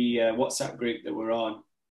the WhatsApp group that we're on.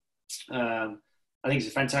 I think it's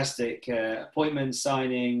a fantastic appointment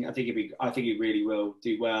signing. I think he really will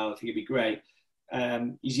do well. I think it'd be great.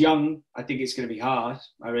 He's young. I think it's going to be hard.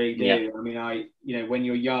 I really do. Yeah. I mean, when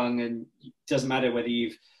you're young, and it doesn't matter whether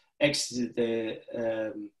you've exited the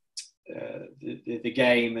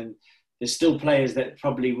game, and there's still players that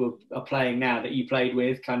probably are playing now that you played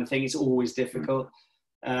with, kind of thing. It's always difficult.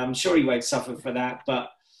 I'm sure he won't suffer for that,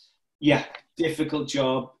 but yeah, difficult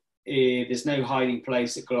job. There's no hiding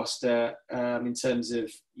place at Gloucester in terms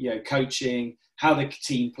of coaching, how the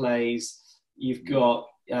team plays. You've got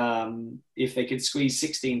if they could squeeze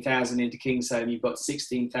 16,000 into Kingsholm, you've got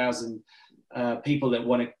 16,000 people that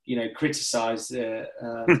want to criticise.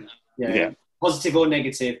 Positive or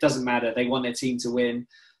negative, doesn't matter. They want their team to win,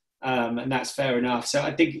 and that's fair enough. So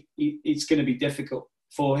I think it's going to be difficult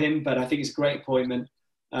for him, but I think it's a great appointment.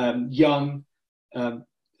 Young,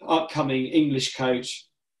 upcoming English coach,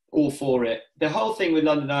 all for it. The whole thing with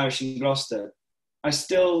London Irish and Gloucester, I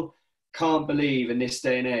still can't believe in this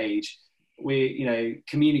day and age,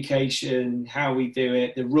 communication, how we do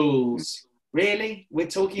it, the rules. Really? We're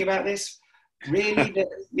talking about this? Really?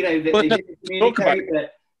 They didn't communicate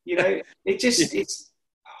that,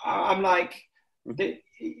 I'm like,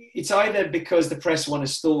 it's either because the press want a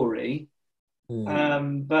story,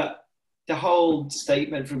 but the whole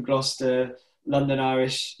statement from Gloucester, London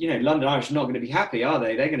Irish are not going to be happy, are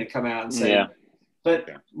they? They're going to come out and say, yeah. But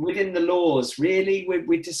within the laws, really,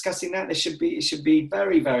 we're discussing that. It should be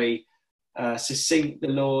very, very succinct, the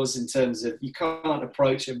laws, in terms of you can't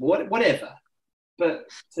approach it, whatever. But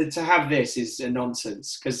to have this is a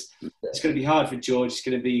nonsense, because it's going to be hard for George. It's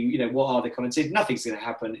going to be, what are the commentators? Nothing's going to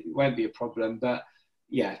happen. It won't be a problem. But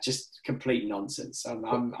yeah, just complete nonsense.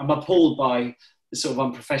 I'm appalled by the sort of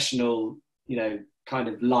unprofessional, kind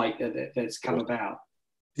of light that's come about.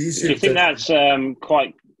 Do you think that's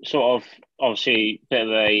quite sort of, obviously, a bit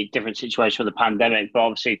of a different situation with the pandemic, but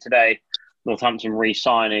obviously today, Northampton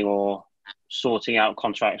re-signing or sorting out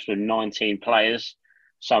contracts with 19 players,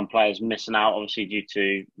 some players missing out, obviously, due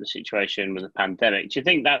to the situation with the pandemic. Do you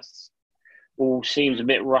think that's all seems a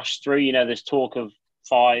bit rushed through? There's talk of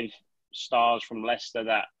 5 stars from Leicester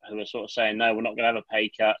who are sort of saying, no, we're not going to have a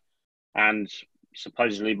pay cut, and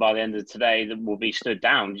supposedly by the end of today that will be stood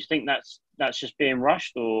down. Do you think that's just being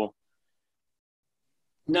rushed, or?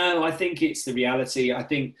 No, I think it's the reality. I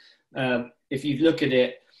think if you look at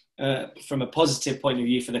it from a positive point of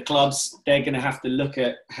view for the clubs, they're going to have to look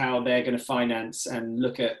at how they're going to finance, and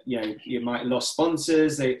look at, you might have lost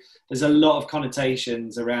sponsors. There's a lot of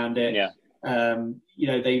connotations around it. Yeah.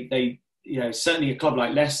 They certainly a club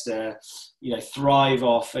like Leicester, thrive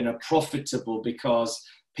off and are profitable because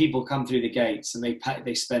people come through the gates and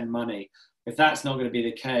they spend money. If that's not going to be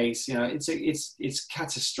the case, it's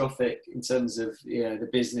catastrophic in terms of the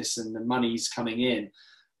business and the money's coming in.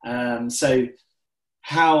 So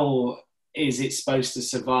how is it supposed to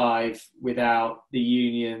survive without the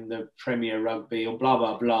union, the Premier Rugby, or blah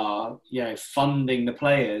blah blah? Funding the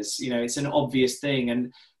players. It's an obvious thing,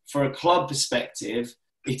 and for a club perspective,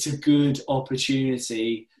 it's a good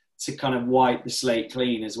opportunity to kind of wipe the slate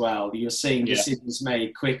clean as well. You're seeing decisions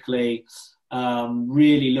made quickly.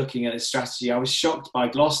 Really looking at the strategy. I was shocked by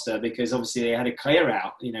Gloucester because obviously they had a clear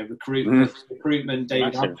out, recruitment,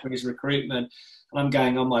 David Humphrey's recruitment. And I'm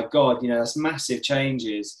going, oh my God, that's massive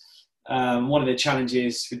changes. One of the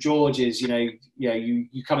challenges for George is,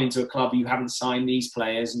 you come into a club, you haven't signed these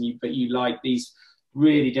players, but you like these,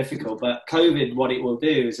 really difficult. But COVID, what it will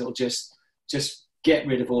do is it'll just get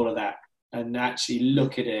rid of all of that and actually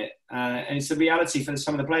look at it. And it's a reality for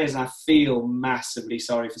some of the players, and I feel massively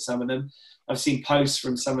sorry for some of them. I've seen posts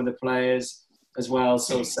from some of the players as well,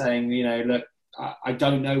 sort of saying, look, I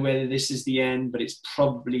don't know whether this is the end, but it's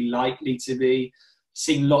probably likely to be.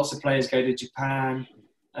 Seeing lots of players go to Japan.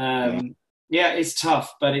 It's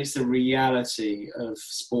tough, but it's the reality of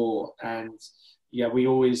sport. And we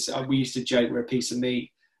used to joke we're a piece of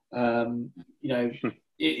meat.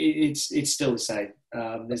 It's still the same.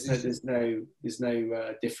 There's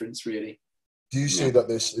no difference really. Do you see that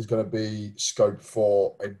this is going to be scope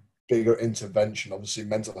for a bigger intervention? Obviously,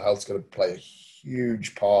 mental health is going to play a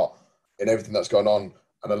huge part in everything that's going on,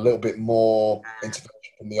 and a little bit more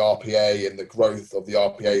intervention from the RPA and the growth of the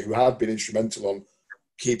RPA, who have been instrumental on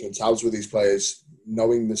keeping tabs with these players,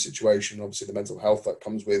 knowing the situation, obviously the mental health that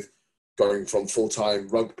comes with going from full-time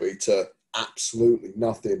rugby to absolutely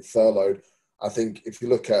nothing, furloughed. I think if you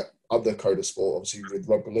look at other code of sport. Obviously, with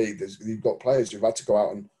rugby league, you've got players who've had to go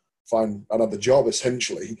out and find another job,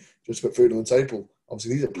 essentially, just to put food on the table.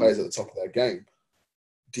 Obviously, these are players at the top of their game.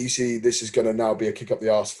 Do you see this is going to now be a kick up the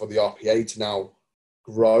arse for the RPA to now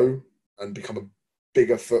grow and become a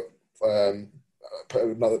bigger put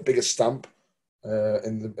another bigger stamp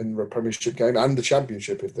in the Premiership game and the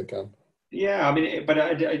Championship if they can? Yeah, I mean, but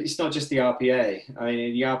it's not just the RPA. I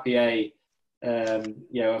mean, the RPA,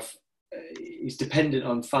 is dependent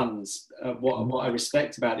on funds. What I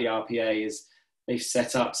respect about the RPA is they've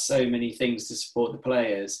set up so many things to support the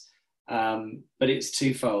players, but it's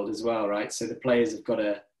twofold as well, right? So the players have got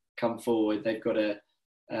to come forward, they've got to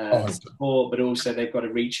support, but also they've got to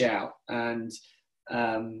reach out. And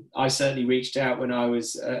I certainly reached out when I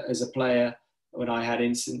was as a player, when I had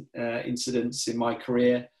incidents in my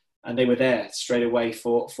career, and they were there straight away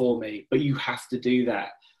for me. But you have to do that.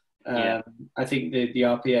 I think the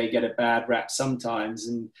RPA get a bad rap sometimes,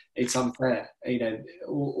 and it's unfair. You know,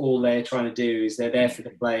 all they're trying to do is they're there for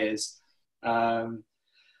the players.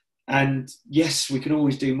 And yes, we can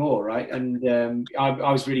always do more, right? And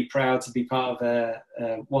I was really proud to be part of a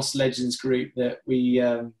WAS Legends group that we,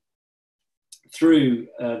 through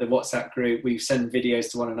the WhatsApp group, we send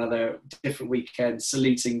videos to one another, different weekends,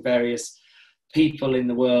 saluting various people in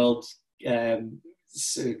the world,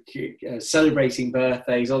 celebrating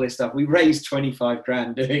birthdays, all this stuff. We raised 25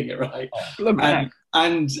 grand doing it, right?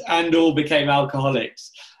 And all became alcoholics.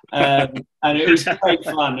 And it was great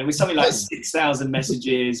fun. It was something like 6,000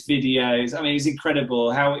 messages, videos. I mean, it was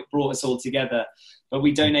incredible how it brought us all together. But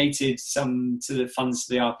we donated some to the funds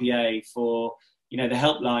to the RPA for, you know, the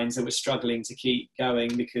helplines that were struggling to keep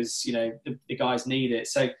going because, you know, the guys need it.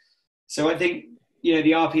 So I think, you know,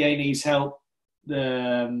 the RPA needs help. The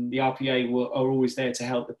RPA are always there to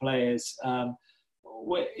help the players. I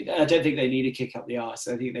don't think they need a kick up the arse.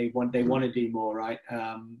 I think they want to do more, right?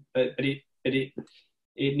 But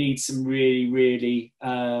it needs some really, really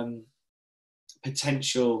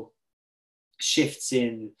potential shifts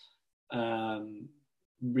in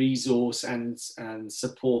resource and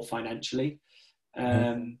support financially.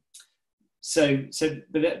 So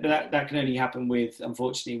that can only happen with,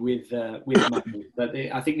 unfortunately, with money. But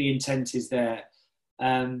I think the intent is there.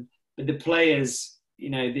 But the players, you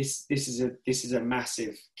know, this is a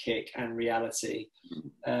massive kick and reality.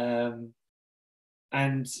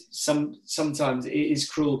 And sometimes it is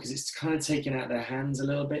cruel because it's kind of taken out their hands a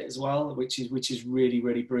little bit as well, which is really,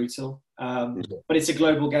 really brutal. But it's a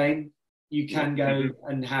global game. You can go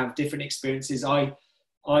and have different experiences. I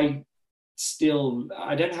don't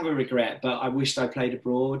have a regret, but I wished I played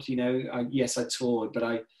abroad. You know, yes, I toured, but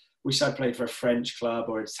I wish I played for a French club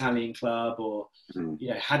or an Italian club, or you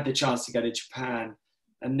know, had the chance to go to Japan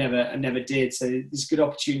and never did. So there's good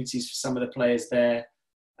opportunities for some of the players there.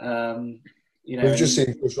 You know, we've just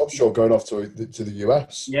seen Chris Robshaw going off to the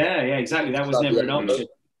US. Yeah, exactly. That was never an option.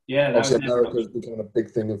 Yeah, that was never an option. America's becoming a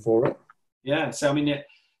big thing for it. Yeah, so I mean,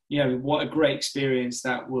 you know, what a great experience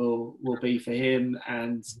that will be for him,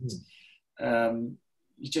 and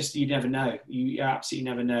you never know. You absolutely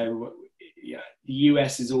never know. Yeah, the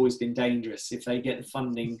US has always been dangerous if they get the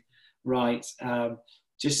funding right.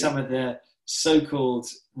 Just some of the so-called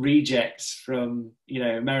rejects from, you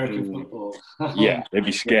know, American football. Yeah, they'd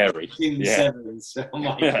be scary. In the sevens. Oh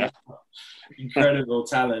my God. Incredible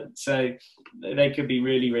talent. So they could be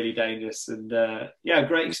really, really dangerous. And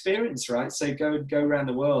great experience, right? So go around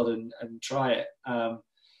the world and try it.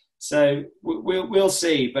 So we'll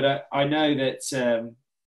see. But I know that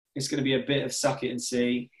it's going to be a bit of suck it and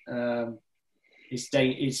see.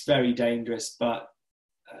 It's very dangerous, but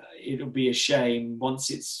it'll be a shame once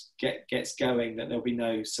it gets going that there'll be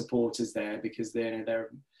no supporters there, because they're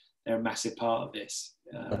a massive part of this.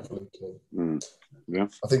 Yeah,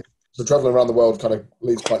 I think so. Traveling around the world kind of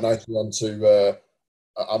leads quite nicely on to.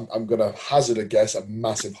 I'm going to hazard a guess, a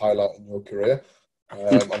massive highlight in your career.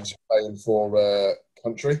 Obviously playing for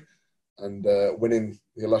country and winning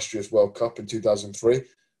the illustrious World Cup in 2003.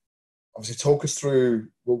 Obviously, talk us through.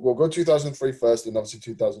 We'll go 2003 first, and obviously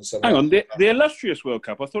 2007. Hang on, the illustrious World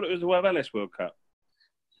Cup. I thought it was the Wales World Cup.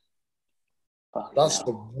 That's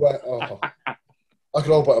the. I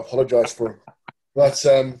can all but apologise for it. But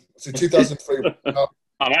so 2003.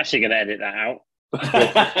 I'm actually going to edit that out.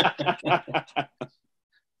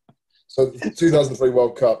 So 2003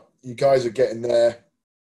 World Cup, you guys are getting there.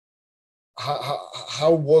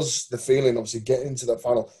 How was the feeling? Obviously, getting into that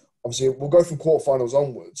final. Obviously, we'll go from quarterfinals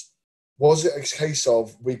onwards. Was it a case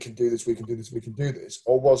of we can do this, we can do this, we can do this?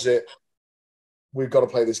 Or was it, we've got to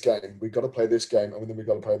play this game, we've got to play this game, and then we've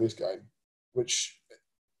got to play this game? Which,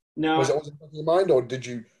 no, was it in your mind, or did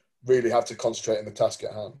you really have to concentrate on the task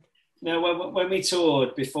at hand? No, when we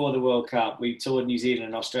toured before the World Cup, we toured New Zealand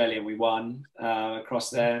and Australia, and we won across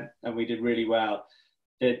there, and we did really well.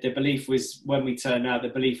 The belief was, when we turned out, the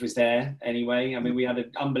belief was there anyway. I mean, we had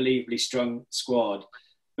an unbelievably strong squad,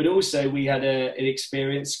 but also we had an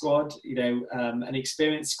experienced squad, an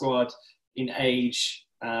experienced squad in age,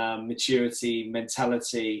 maturity,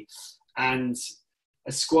 mentality, and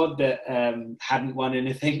a squad that hadn't won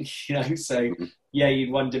anything, So, yeah,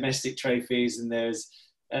 you'd won domestic trophies, and there was,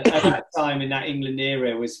 at that time in that England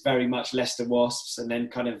era, was very much Leicester Wasps and then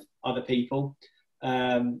kind of other people.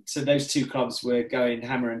 So those two clubs were going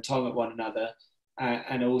hammer and tong at one another,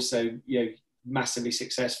 and also, massively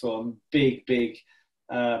successful and big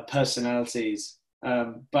personalities.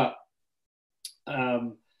 But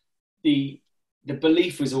the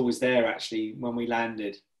belief was always there, actually, when we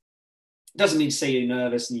landed. It doesn't mean to say you're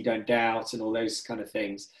nervous and you don't doubt and all those kind of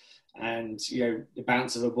things. And, the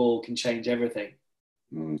bounce of a ball can change everything.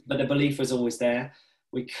 But the belief was always there.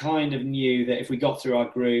 We kind of knew that if we got through our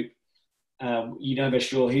group, you're never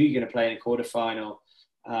sure who you're going to play in a quarterfinal.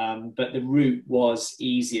 But the route was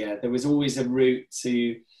easier. There was always a route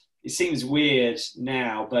to, it seems weird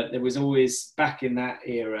now, but there was always, back in that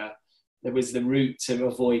era, there was the route to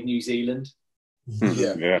avoid New Zealand.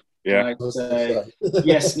 Yeah. Right? So,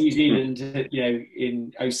 yes, New Zealand,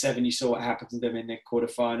 in 2007, you saw what happened to them in the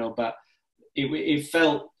quarterfinal, but it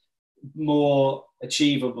felt more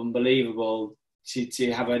achievable and believable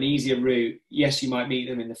to have an easier route. Yes, you might meet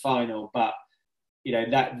them in the final, but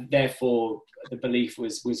that, therefore, the belief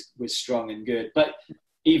was strong and good. But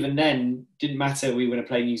even then, didn't matter. We were going to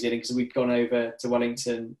play New Zealand because we'd gone over to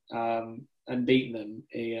Wellington and beaten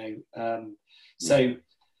them. So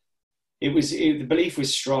the belief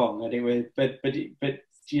was strong, and it was. But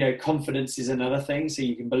confidence is another thing. So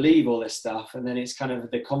you can believe all this stuff, and then it's kind of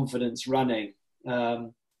the confidence running.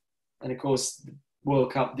 And of course, the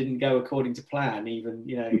World Cup didn't go according to plan, even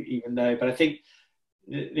though. But I think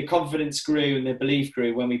the confidence grew and the belief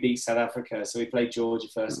grew when we beat South Africa. So we played Georgia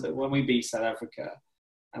first, but when we beat South Africa,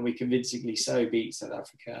 and we convincingly so beat South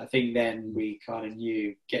Africa, I think then we kind of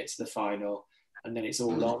knew, get to the final, and then it's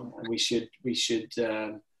all on. And we should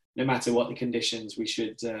no matter what the conditions, we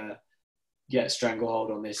should get a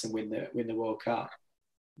stranglehold on this and win the World Cup.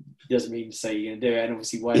 Doesn't mean to say you're going to do it. And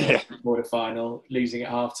obviously, Wales quarter final, losing at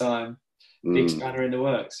half time, big spanner in the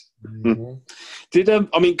works. Did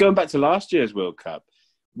going back to last year's World Cup,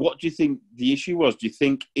 what do you think the issue was? Do you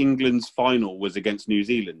think England's final was against New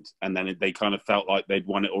Zealand, and then they kind of felt like they'd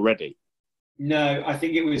won it already? No, I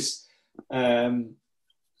think it was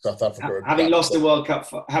South Africa. Having lost the World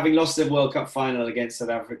Cup final against South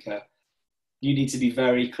Africa, you need to be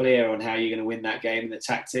very clear on how you're going to win that game and the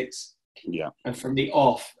tactics. Yeah. And from the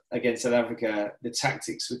off against South Africa, the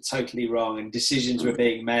tactics were totally wrong, and decisions were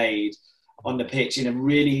being made on the pitch in a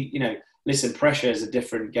really, listen, pressure is a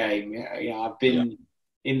different game. I've been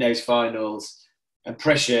in those finals, and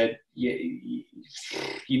pressure, you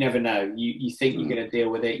never know. You think you're going to deal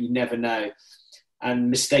with it, you never know.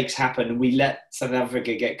 And mistakes happen, and we let South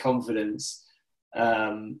Africa get confidence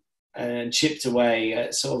and chipped away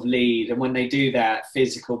at sort of lead. And when they do that,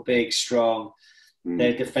 physical, big, strong,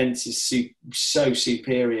 their defence is so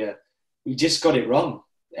superior. We just got it wrong.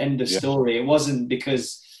 End of story. It wasn't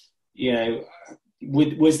because,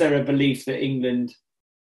 was there a belief that England,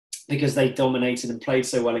 because they dominated and played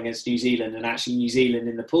so well against New Zealand, and actually New Zealand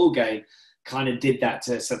in the pool game kind of did that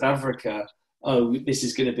to South Africa, this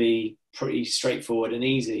is going to be pretty straightforward and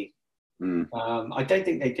easy. I don't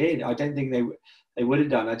think they did. I don't think they would have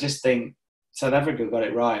done. I just think South Africa got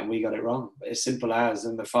it right and we got it wrong. As simple as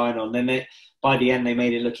in the final. And then by the end, they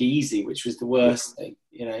made it look easy, which was the worst thing,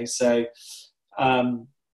 So,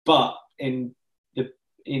 but in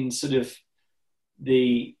sort of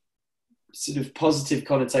the sort of positive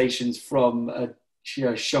connotations from a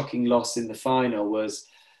shocking loss in the final was,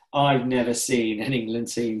 I've never seen an England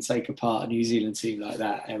team take apart a New Zealand team like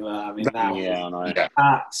that ever. I mean, that was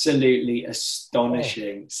absolutely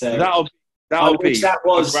astonishing. So that'll be that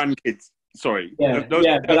was grandkids. Sorry,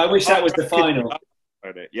 but I wish that was the final.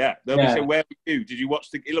 Yeah, they'll be saying, "Where were you? Did you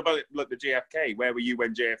watch the? Like the JFK. Where were you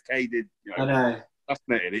when JFK did?" I know.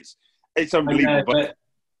 Fascinating. It's unbelievable. But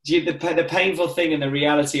the painful thing and the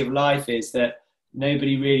reality of life is that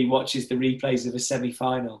nobody really watches the replays of a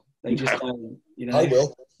semi-final. They just don't. I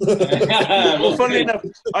will. Well, funnily enough,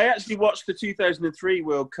 I actually watched the 2003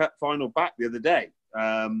 World Cup final back the other day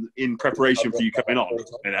in preparation for you coming on.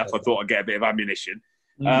 I thought I'd get a bit of ammunition.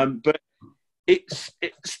 But it's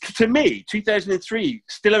to me, 2003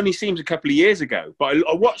 still only seems a couple of years ago. But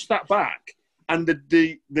I watched that back, and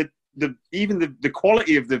even the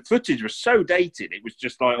quality of the footage was so dated. It was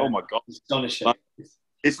just like, oh my god, astonishing.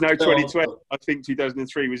 It's now 2020. I think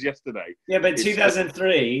 2003 was yesterday. Yeah, but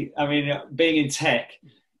 2003, I mean, being in tech,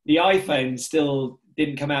 the iPhone still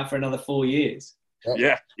didn't come out for another 4 years.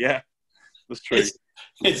 Yep. Yeah. That's true.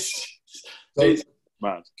 It's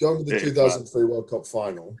mad. Going to the 2003 World Cup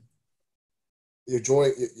final, you're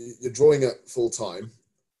drawing it full time.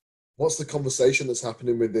 What's the conversation that's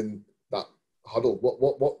happening within that huddle?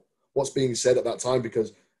 What's being said at that time?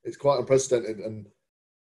 Because it's quite unprecedented, and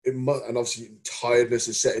obviously tiredness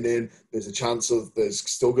is setting in. There's a chance of there's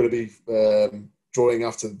still going to be drawing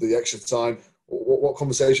after the extra time. What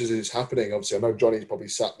conversations is happening? Obviously, I know Johnny's probably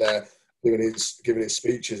sat there giving his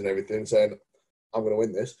speeches and everything, saying, "I'm going to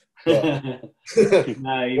win this." But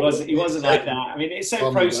no, he wasn't like that. I mean, it's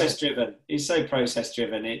so process driven. It's so process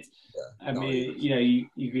driven. I mean,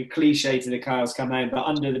 you could cliche to the cows come home, but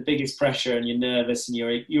under the biggest pressure, and you're nervous, and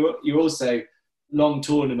you're also long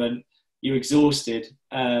tournament. You're exhausted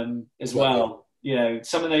as well.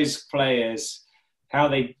 Some of those players, how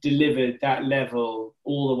they delivered that level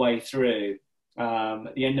all the way through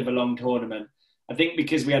at the end of a long tournament. I think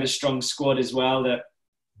because we had a strong squad as well, that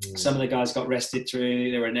some of the guys got rested through.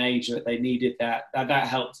 They were an age that they needed that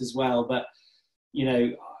helped as well. But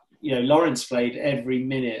Lawrence played every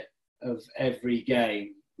minute of every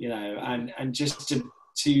game. And just to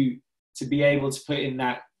be able to put in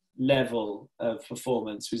that level of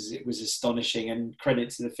performance was astonishing, and credit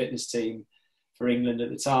to the fitness team for England at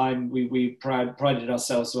the time. We prided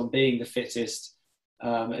ourselves on being the fittest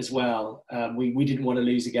as well. We didn't want to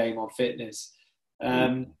lose a game on fitness.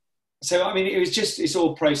 So I mean, it's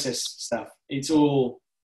all process stuff. It's all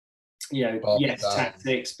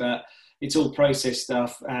tactics, but it's all process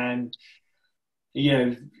stuff, and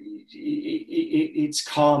it's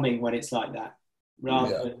calming when it's like that.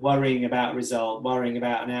 Rather than worrying about result, worrying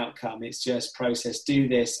about an outcome, it's just process. Do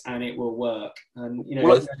this, and it will work. And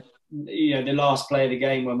the last play of the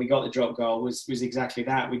game when we got the drop goal was exactly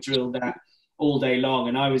that. We drilled that all day long,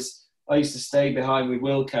 and I used to stay behind with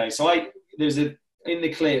Wilco. So in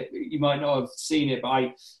the clip, you might not have seen it, but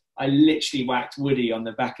I literally whacked Woody on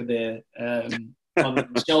the back of the on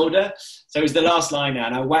the shoulder. So it was the last line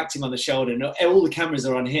out, and I whacked him on the shoulder. And all the cameras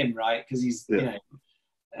are on him, right? Because he's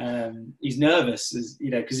he's nervous,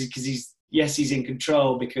 because he's in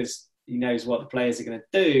control because he knows what the players are going to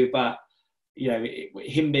do. But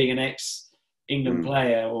him being an ex-England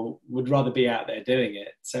player would rather be out there doing it.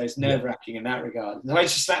 So it's nerve-wracking in that regard. And I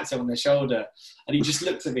just slapped him on the shoulder, and he just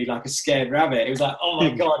looked at me like a scared rabbit. He was like, "Oh my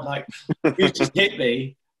God, like you just hit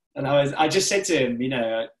me." And I just said to him,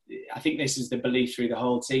 I think this is the belief through the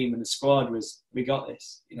whole team and the squad was, we got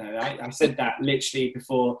this. I said that literally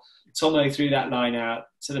before Tomo threw that line out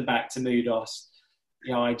to the back to Mudos.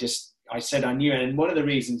 I said I knew it. And one of the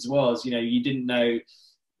reasons was, you didn't know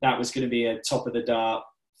that was going to be a top of the dart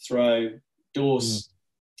throw. Dorse,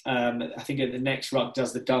 I think at the next ruck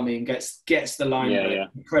does the dummy and gets the line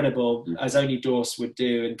incredible, as only Dorse would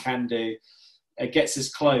do and can do. It gets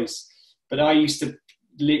us close. But I used to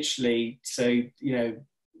literally, I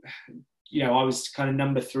was kind of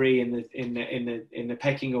number 3 in the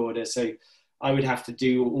pecking order. So I would have to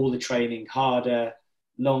do all the training harder,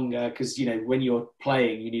 longer, because when you're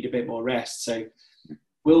playing, you need a bit more rest. So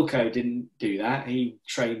Wilco didn't do that. He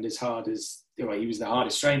trained as hard as he was the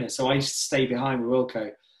hardest trainer. So I used to stay behind with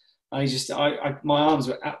Wilco. My arms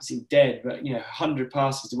were absolutely dead, but 100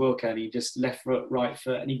 passes to Wilco, and he just left foot, right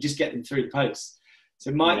foot, and he'd just get them through the post.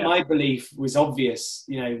 So my belief was obvious,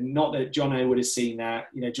 not that Jono would have seen that.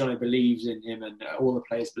 Jono believed in him, and all the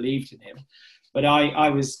players believed in him. But I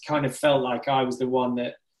was kind of felt like I was the one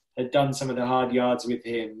that had done some of the hard yards with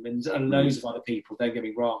him, and loads of other people, don't get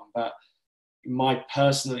me wrong. But my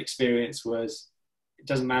personal experience was, it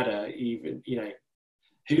doesn't matter even,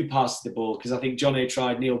 who passed the ball, because I think Jono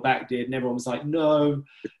tried, Neil Back did, and everyone was like, no,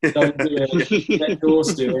 don't do it, let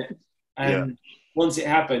Dorse do it. And once it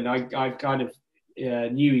happened, I kind of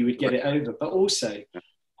knew he would get it over. But also,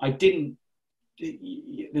 I didn't,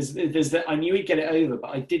 there's that, I knew he'd get it over, but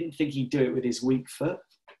I didn't think he'd do it with his weak foot.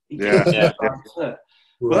 Foot.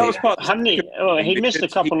 Well, that was part. Hadn't he? Oh, he missed a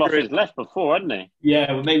couple off his left before, hadn't he?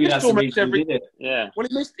 Yeah, well, maybe that's the reason he did it. Yeah. Well,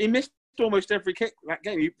 he missed almost every kick that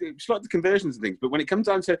game. It's like the conversions and things, but when it comes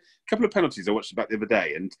down to a couple of penalties, I watched it back the other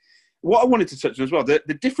day, and what I wanted to touch on as well,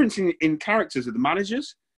 the difference in characters of the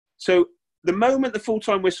managers. So the moment the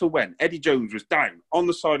full-time whistle went, Eddie Jones was down on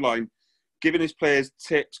the sideline, giving his players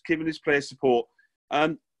tips, giving his players support,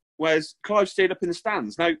 whereas Clive stayed up in the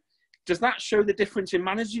stands. Now, does that show the difference in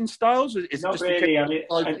managing styles? Is Not really.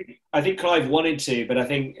 I think Clive wanted to, but I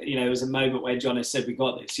think, there was a moment where John has said, we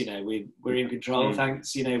got this, we're in control,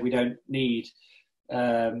 thanks, we don't need.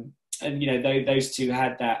 And, those two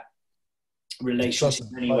had that relationship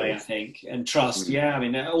anyway, I think, and trust. Yeah, I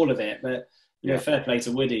mean, all of it. But fair play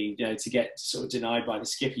to Woody. To get sort of denied by the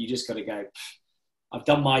skipper, you just got to go. I've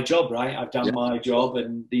done my job, right? I've done my job,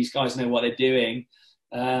 and these guys know what they're doing.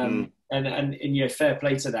 And fair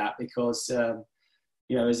play to that, because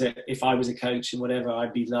if I was a coach and whatever,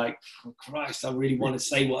 I'd be like, oh, Christ, I really want to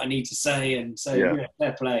say what I need to say, and so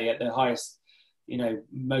fair play at the highest,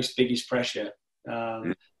 most biggest pressure.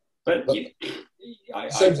 But it's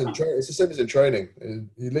the same as in training.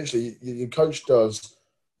 You literally, your coach does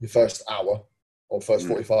your first hour or first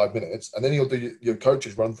 45 minutes, and then he'll do your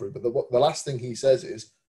coach's run through. But the last thing he says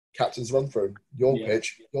is, captain's run through, your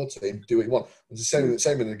pitch, your team, do what you want. It's the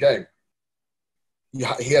same in the game.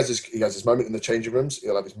 He has his moment in the changing rooms.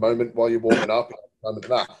 He'll have his moment while you're warming up. Moment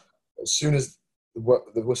of that. As soon as the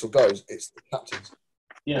whistle goes, it's the captain's.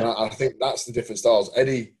 Yeah, and I think that's the different styles.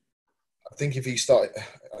 Eddie, I think he's got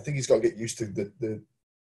to get used to the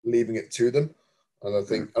leaving it to them, and I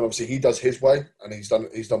think, and obviously he does his way, and he's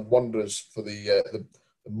done wonders for the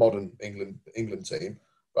modern England team.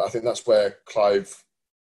 But I think that's where Clive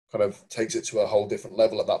kind of takes it to a whole different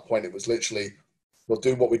level. At that point, it was literally, we'll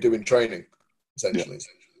do what we do in training, essentially.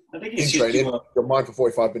 I think in training, you're mine for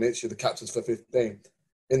 45 minutes, you're the captains for 15.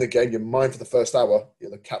 In the game, you're mine for the first hour,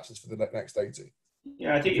 you're the captains for the next 80.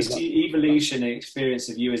 Yeah, I think it's the evolution and experience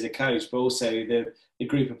of you as a coach, but also the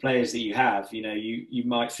group of players that you have. You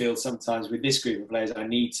might feel sometimes with this group of players I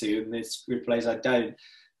need to, and this group of players I don't.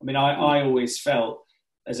 I mean, I always felt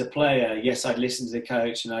as a player, yes, I'd listen to the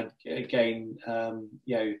coach and I'd again,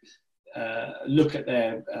 look at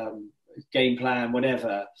their game plan,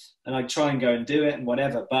 whatever, and I'd try and go and do it and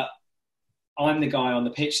whatever. But I'm the guy on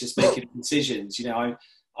the pitch that's making decisions.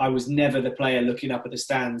 I was never the player looking up at the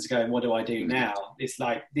stands going, what do I do now? It's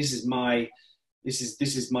like, this is my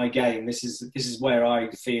game. This is where I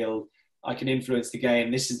feel I can influence the game.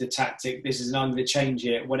 This is the tactic. And I'm going to change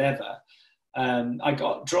it, whatever. I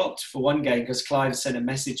got dropped for one game because Clive sent a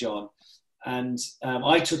message on, and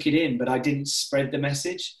I took it in, but I didn't spread the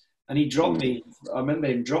message. And he dropped me. I remember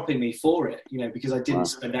him dropping me for it, because I didn't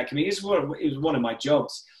spread that communication. It was one of my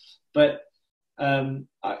jobs. But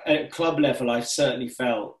at club level, I certainly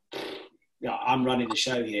felt, I'm running the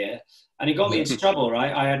show here, and it got me into trouble.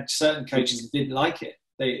 Right, I had certain coaches that didn't like it.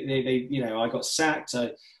 They I got sacked.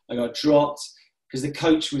 I got dropped because the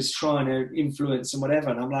coach was trying to influence and whatever.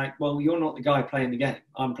 And I'm like, well, you're not the guy playing the game.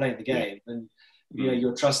 I'm playing the game, and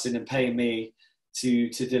you're trusting and paying me to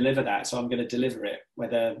deliver that. So I'm going to deliver it,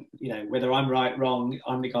 whether I'm right, wrong.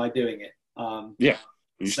 I'm the guy doing it.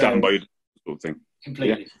 You stand by your sort of thing.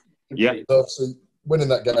 Completely. Yeah. So winning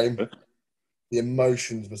that game, the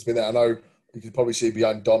emotions must be there. I know you can probably see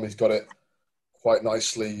behind Dom, he's got it quite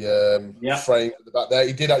nicely framed at the back there.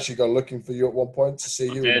 He did actually go looking for you at one point to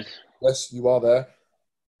see you. Yes, you are there.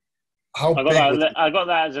 I got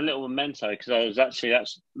that as a little memento, because that's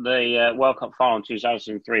the World Cup final in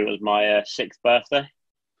 2003 was my 6th birthday.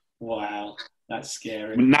 Wow, that's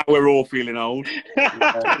scary. Now we're all feeling old.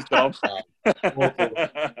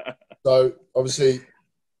 So obviously,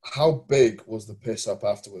 how big was the piss up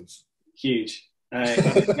afterwards? Huge.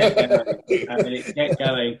 It kept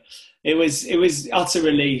going. It was utter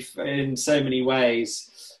relief in so many ways.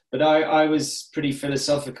 But I was pretty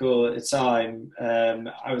philosophical at the time.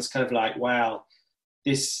 I was kind of like, wow,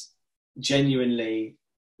 this genuinely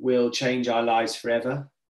will change our lives forever.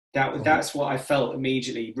 That's what I felt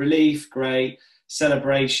immediately. Relief, great,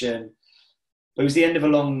 celebration. But it was the end of a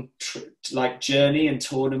long journey and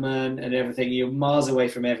tournament and everything. You're miles away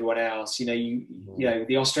from everyone else.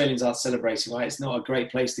 The Australians aren't celebrating, right? It's not a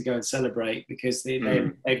great place to go and celebrate because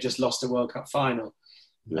they've just lost a World Cup final.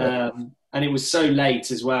 Yeah. And it was so late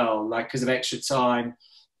as well, because of extra time.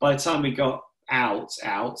 By the time we got out,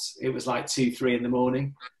 it was like 2-3 in the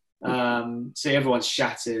morning. So everyone's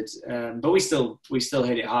shattered, but we still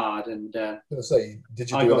hit it hard. And I was going to say, did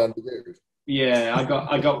you do it under good? Yeah, I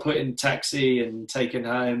got put in taxi and taken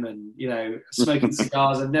home, and smoking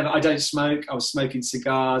cigars. I don't smoke. I was smoking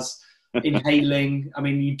cigars, inhaling. I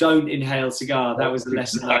mean, you don't inhale cigar. That was the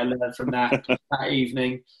lesson I learned from that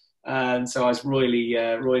evening. And so I was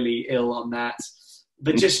royally ill on that.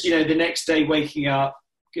 But just, the next day waking up,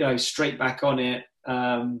 straight back on it.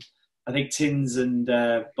 I think Tins and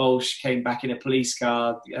Bolsh came back in a police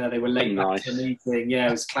car. They were late back to the meeting. Yeah,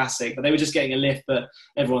 it was classic. But they were just getting a lift, but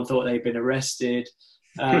everyone thought they'd been arrested.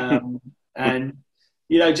 And,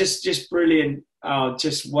 just brilliant. Oh,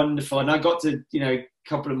 just wonderful. And I got to, a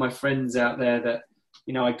couple of my friends out there that,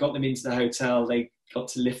 I got them into the hotel. They got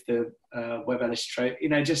to lift the Webb Ellis trophy,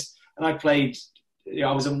 and I played,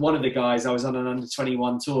 I was one of the guys, I was on an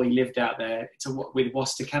under-21 tour. He lived out there with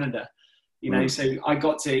Worcester, Canada, so I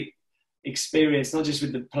got to experience, not just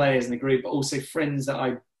with the players in the group, but also friends that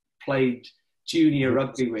I played junior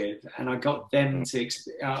rugby with, and I got them to. It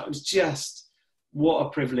was just what a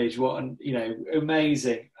privilege,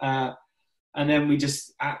 amazing. And then we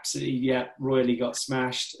just absolutely, royally got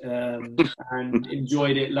smashed, and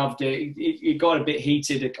enjoyed it, loved it. It got a bit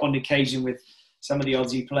heated on occasion with some of the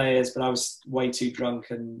Aussie players, but I was way too drunk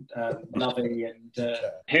and loving. And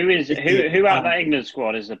who out of that England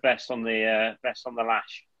squad is the best on the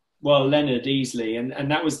lash? Well, Leonard easily,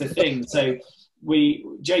 and that was the thing. So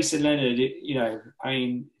Jason Leonard,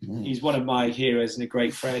 he's one of my heroes and a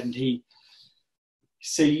great friend. It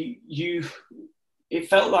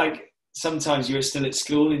felt like sometimes you were still at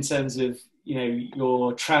school in terms of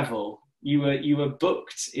your travel. You were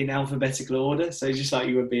booked in alphabetical order, so just like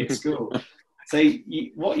you would be at school. So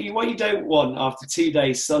what you don't want after 2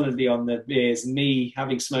 days solidly on the beers, me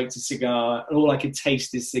having smoked a cigar, and all I could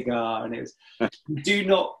taste is cigar, and it was. You do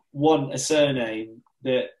not want a surname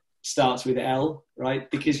that starts with L, right?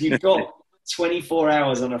 Because you've got 24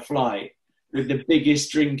 hours on a flight with the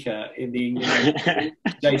biggest drinker in the England,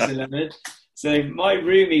 Jason Leonard. So my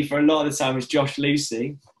roomie for a lot of the time was Josh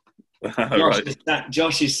Lucy.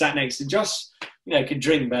 Josh is sat next to Josh. Can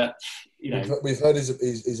drink, but we've heard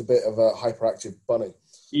he's a bit of a hyperactive bunny.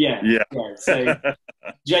 Yeah. So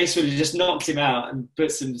Jace would have just knocked him out and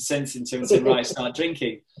put some sense into him and said, right, start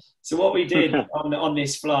drinking. So what we did on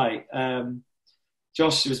this flight,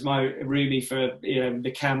 Josh was my roomie for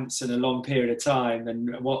the camps and a long period of time,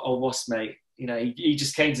 and a WASP mate. He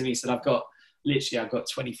just came to me and said, I've got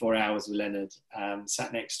 24 hours with Leonard,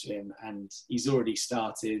 sat next to him, and he's already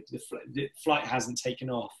started. The flight hasn't taken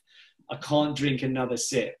off. I can't drink another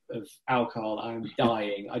sip of alcohol. I'm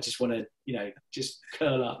dying. I just want to, just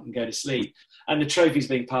curl up and go to sleep. And the trophy's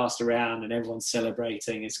being passed around and everyone's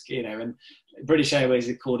celebrating. It's, and British Airways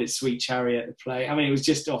had called it Sweet Chariot to play. I mean, it was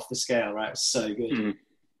just off the scale, right? It was so good. Mm.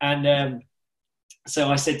 And so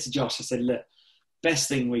I said to Josh, I said, look, best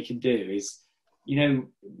thing we can do is,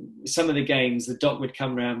 some of the games, the doc would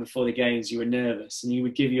come around before the games, you were nervous and he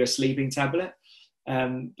would give you a sleeping tablet.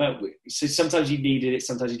 So sometimes you needed it,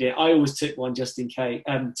 sometimes you didn't. I always took one just in case,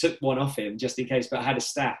 took one off him just in case, but I had a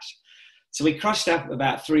stash. So we crushed up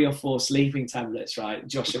about 3 or 4 sleeping tablets, right?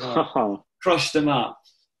 Josh and I crushed them up.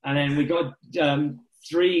 And then we got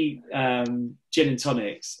 3 gin and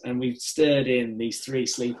tonics, and we stirred in these 3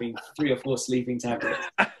 or 4 sleeping tablets.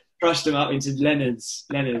 Crushed them up into Leonard's.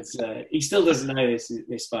 He still doesn't know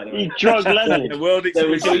this by the way. You drugged Leonard. So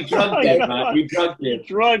we drugged him, right? We drugged him. You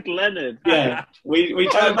drugged Leonard. Yeah, we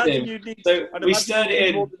drugged him. So we stirred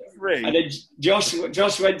it in. And then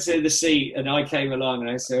Josh went to the seat, and I came along,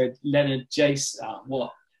 and I said, Leonard, Jace,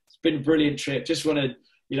 what? It's been a brilliant trip. Just want to,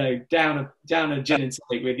 down a gin and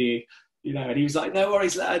tonic with you. And he was like, no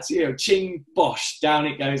worries, lads. Ching, bosh, down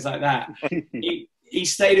it goes like that. He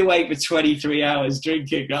stayed awake for 23 hours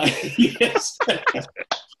drinking, right? Yes.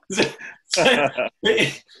 so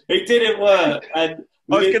it didn't work. And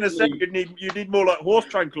I was going to say you need more like horse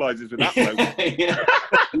tranquilizers with that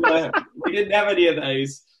bloke. We didn't have any of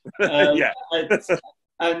those.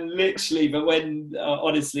 And literally, but when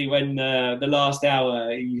honestly, when the last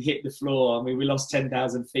hour you hit the floor, I mean, we lost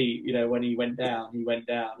 10,000 feet. When he went down.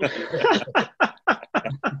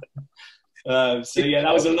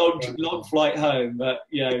 That was a long flight home, but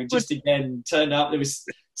just again turned up. There was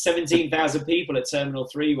 17,000 people at Terminal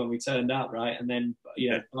 3 when we turned up, right? And then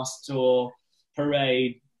bus tour,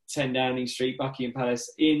 parade, 10 Downing Street, Buckingham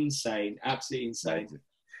Palace, insane, absolutely insane.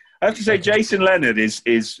 I have to say, Jason Leonard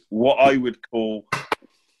is what I would call,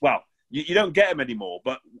 well, you don't get him anymore,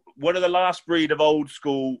 but one of the last breed of old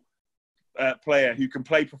school player who can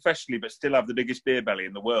play professionally but still have the biggest beer belly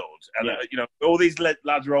in the world. And all these lads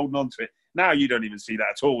are holding on to it. Now you don't even see that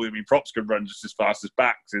at all. I mean, props can run just as fast as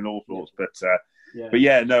backs in all sorts.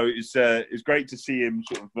 It's great to see him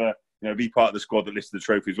sort of be part of the squad that lifts the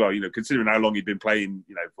trophy as well. Considering how long he'd been playing,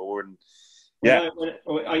 for. And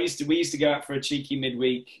we used to go out for a cheeky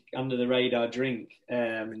midweek under the radar drink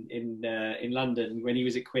in London. When he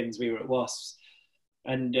was at Quins, we were at Wasps.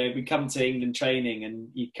 And we come to England training, and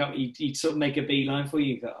he'd sort of make a beeline for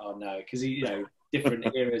you. You go, oh no, because different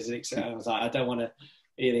eras. And I was like, I don't want to.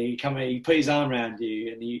 He come in, he put his arm around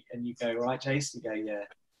you, and you go, right, Jason. You go, yeah.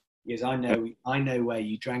 He goes, I know where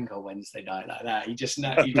you drank on Wednesday night like that. He just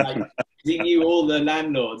know. He knew all the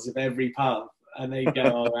landlords of every pub, and they go,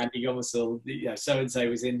 oh, Andy Gomersall, so and so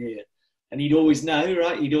was in here. And he'd always know,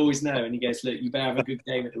 right? He'd always know. And he goes, look, you better have a good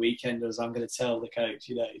game at the weekend, or I'm going to tell the coach.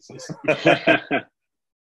 It's just...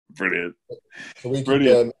 Brilliant. So we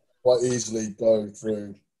could quite easily go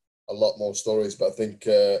through a lot more stories, but I think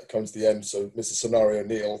coming to the end. So Mr. Sonario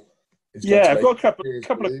O'Neill, He's Yeah, to I've make got a it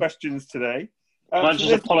couple of clear. questions today. Can I So just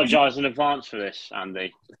there's- apologise in advance for this,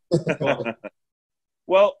 Andy?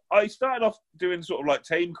 Well, I started off doing sort of like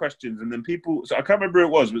tame questions, and then people. So I can't remember who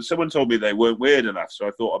it was, but someone told me they weren't weird enough. So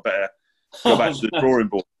I thought I better go back to the drawing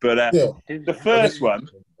board. But Yeah. the first one,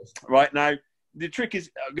 right now, the trick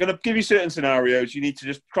is I'm going to give you certain scenarios. You need to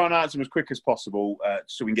just try and answer them as quick as possible,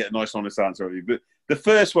 so we can get a nice, honest answer of you. But the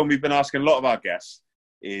first one we've been asking a lot of our guests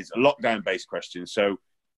is a lockdown-based question. So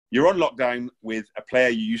you're on lockdown with a player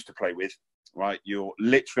you used to play with, right? You're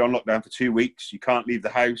literally on lockdown for 2 weeks. You can't leave the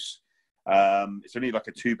house. It's only like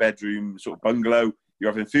a 2-bedroom sort of bungalow.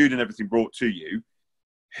 You're having food and everything brought to you.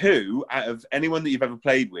 Who, out of anyone that you've ever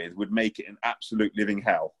played with, would make it an absolute living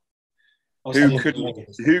hell? Who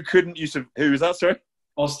couldn't you? Who was that? Sorry,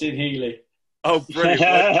 Austin Healey. Oh,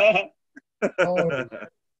 brilliant! Oh.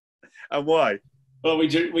 And why? Well, we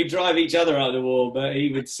drive each other out the wall, but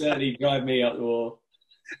he would certainly drive me up the wall.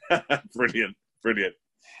 Brilliant,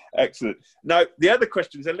 excellent. Now, the other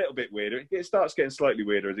question is a little bit weirder. It starts getting slightly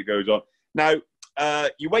weirder as it goes on. Now,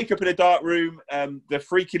 you wake up in a dark room. The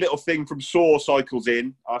freaky little thing from Saw cycles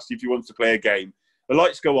in, asks you if you want to play a game. The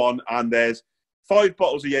lights go on, and there's 5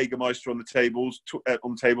 bottles of Jägermeister on the table,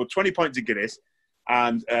 20 pints of Guinness,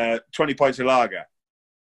 and 20 pints of lager.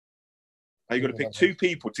 Now you've got to pick 2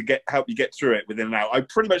 people to help you get through it within an hour. I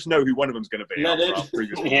pretty much know who one of them's going to be.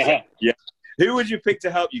 Yeah. Who would you pick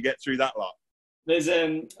to help you get through that lot? There's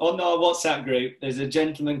on our WhatsApp group. There's a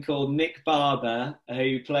gentleman called Nick Barber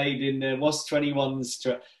who played in the WAS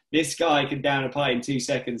 21s. This guy can down a pint in 2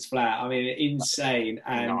 seconds flat. I mean, insane.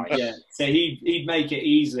 And Nice. yeah, so he'd make it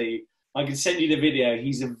easily. I can send you the video.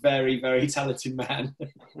 He's a very, very talented man.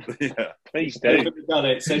 Yeah, Please do. Done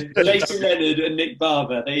it. So Jason Leonard and Nick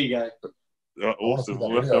Barber. There you go. Awesome.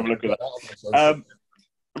 We'll have to have a look at that.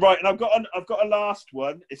 Right, and I've got a last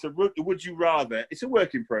one. It's a would you rather. It's a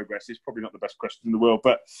work in progress. It's probably not the best question in the world,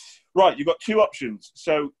 but right, you've got 2 options.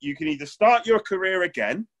 So you can either start your career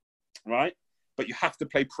again, right, but you have to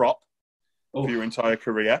play prop for your entire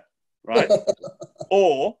career, right,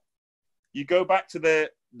 or you go back to the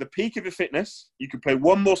peak of your fitness. You can play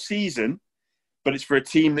 1 more season, but it's for a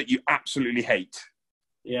team that you absolutely hate.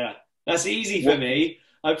 Yeah, that's easy for me.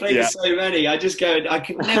 I played so many. I just go. I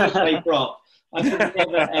could never play prop. I could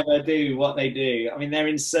never ever do what they do. I mean, they're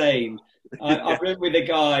insane. I've been with a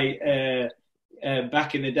guy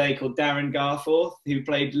back in the day called Darren Garforth, who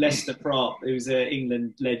played Leicester prop. He was an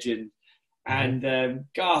England legend, and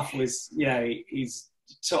Garth was, he's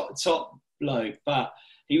top bloke, but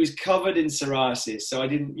he was covered in psoriasis. So I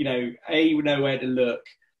didn't, A, know where to look,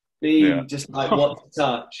 B, just like what to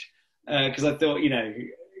touch, because I thought,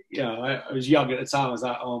 I was young at the time. I was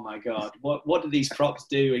like, oh my God, what do these props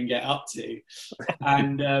do and get up to?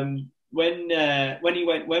 And when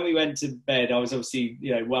we went to bed, I was obviously,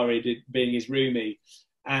 worried at being his roomie,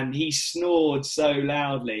 and he snored so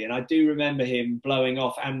loudly. And I do remember him blowing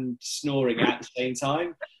off and snoring at the same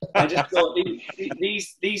time. I just thought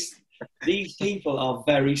these people are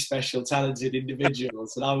very special, talented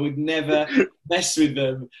individuals, and I would never mess with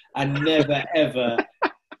them and never,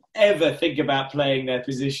 ever think about playing their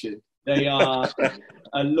position. They are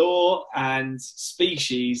a law and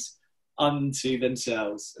species unto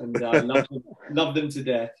themselves, and I love them to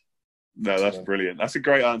death. No, that's brilliant. That's a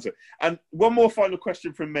great answer. And one more final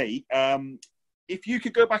question from me. If you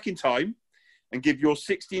could go back in time and give your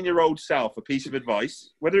 16-year-old self a piece of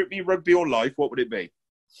advice, whether it be rugby or life, what would it be?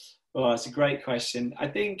 Oh, that's a great question. I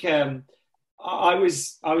think I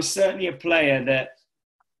was certainly a player that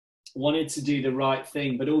wanted to do the right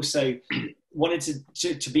thing, but also wanted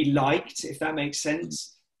to be liked, if that makes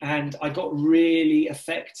sense. And I got really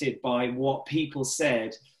affected by what people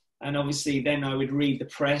said. And obviously then I would read the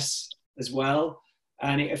press as well.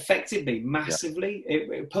 And it affected me massively. Yeah.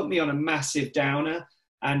 It put me on a massive downer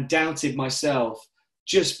and doubted myself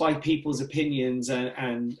just by people's opinions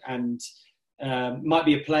and might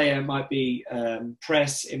be a player, might be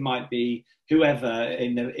press, it might be whoever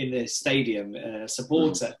in the stadium,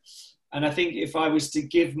 supporter. And I think if I was to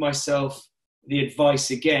give myself the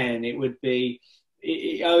advice again, it would be,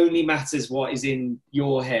 it only matters what is in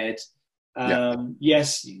your head.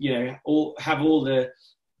 Yes, have all the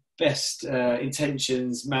best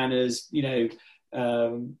intentions, manners,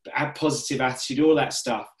 have positive attitude, all that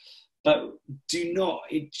stuff. But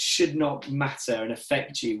it should not matter and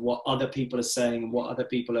affect you what other people are saying and what other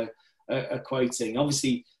people are quoting.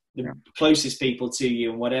 Obviously, the closest people to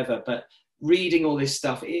you and whatever, but reading all this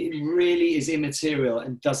stuff, it really is immaterial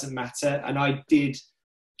and doesn't matter. And I did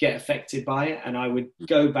get affected by it, and I would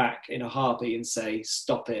go back in a heartbeat and say,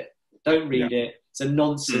 stop it. Don't read it. It's a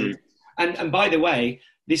nonsense. And by the way,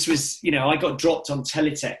 this was, I got dropped on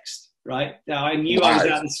teletext. right? Now, I knew I was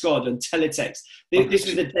out of the squad on teletext. This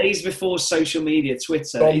was the days before social media,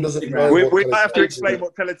 Twitter, Dom doesn't know Instagram. We might have to teletext explain is.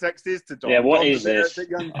 what teletext is to Dom. Yeah, what Dom's is this? a bit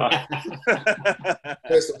young.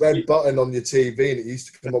 There's the red button on your TV, and it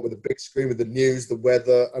used to come up with a big screen with the news, the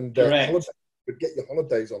weather, and holidays. You would get your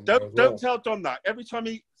holidays on there as well. Don't tell Dom that. Every time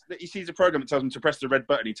he sees a program that tells him to press the red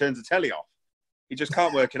button, he turns the telly off. He just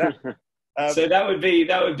can't work it out. So that would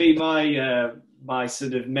be my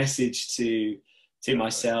sort of message to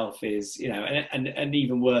myself is, you know, and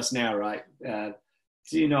even worse now, right?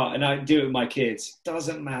 Do not, and I do it with my kids.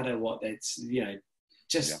 Doesn't matter what it's, you know,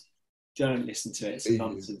 just don't listen to it. It's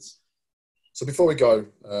nonsense. So before we go,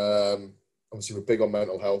 obviously we're big on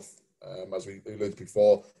mental health, as we alluded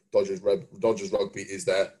before. Dodgers Rugby is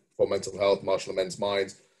there for mental health, Marshall and Men's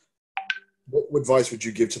Minds. What advice would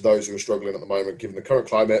you give to those who are struggling at the moment, given the current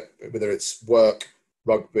climate, whether it's work,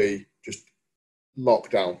 rugby, just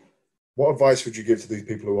lockdown? What advice would you give to these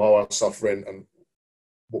people who are suffering, and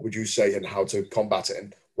what would you say and how to combat it,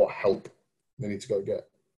 and what help they need to go get?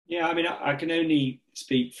 Yeah, I mean, I can only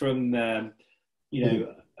speak from, you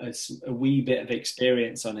know, a wee bit of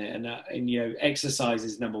experience on it. And, you know, exercise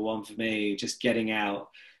is number one for me, just getting out,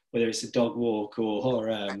 whether it's a dog walk or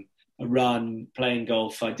a run, playing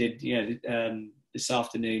golf. I did, you know, this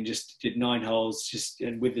afternoon, just did 9 holes just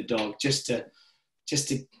and with the dog, just to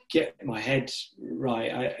get my head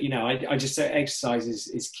right. I just say exercise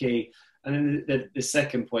is key. And then the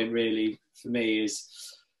second point really for me is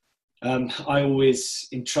I always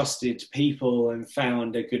entrusted people and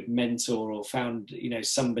found a good mentor or found, you know,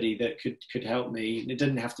 somebody that could help me. It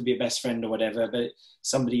doesn't have to be a best friend or whatever, but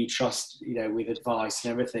somebody you trust, you know, with advice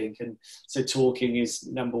and everything. And so talking is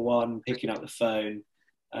number one, picking up the phone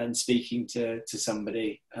and speaking to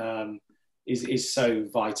somebody is so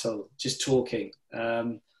vital. Just talking,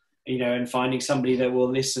 you know, and finding somebody that will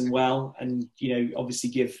listen well and, you know, obviously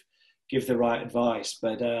give the right advice.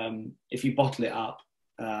 But if you bottle it up,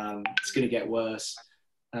 it's going to get worse.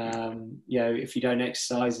 You know, if you don't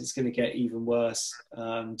exercise, it's going to get even worse.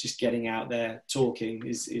 Just getting out there, talking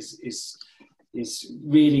is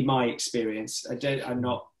really my experience. I'm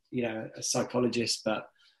not, you know, a psychologist, but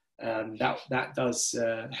that does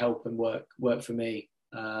help and work for me.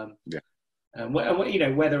 You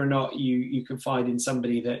know, whether or not you can find in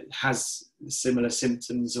somebody that has similar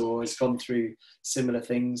symptoms or has gone through similar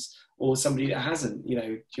things, or somebody that hasn't, you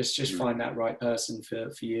know, just find that right person for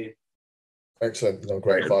you. Excellent. No,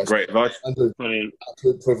 great advice. Great advice. Andrew,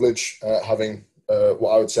 absolute privilege having what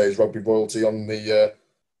I would say is rugby royalty on the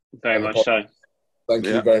very on the much podcast. so. Thank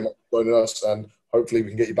you very much for joining us, and hopefully we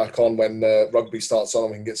can get you back on when rugby starts on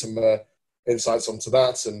and we can get some insights onto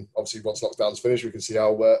that. And obviously once lockdown's finished, we can see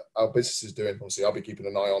how business is doing. Obviously I'll be keeping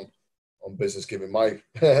an eye on business given my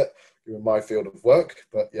given my field of work.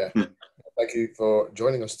 But yeah, thank you for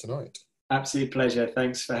joining us tonight. Absolute pleasure.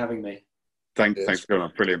 Thanks for having me. Thanks for coming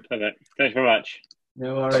on. Brilliant. Thanks very much.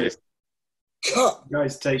 No worries. Cut.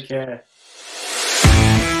 Guys, take care.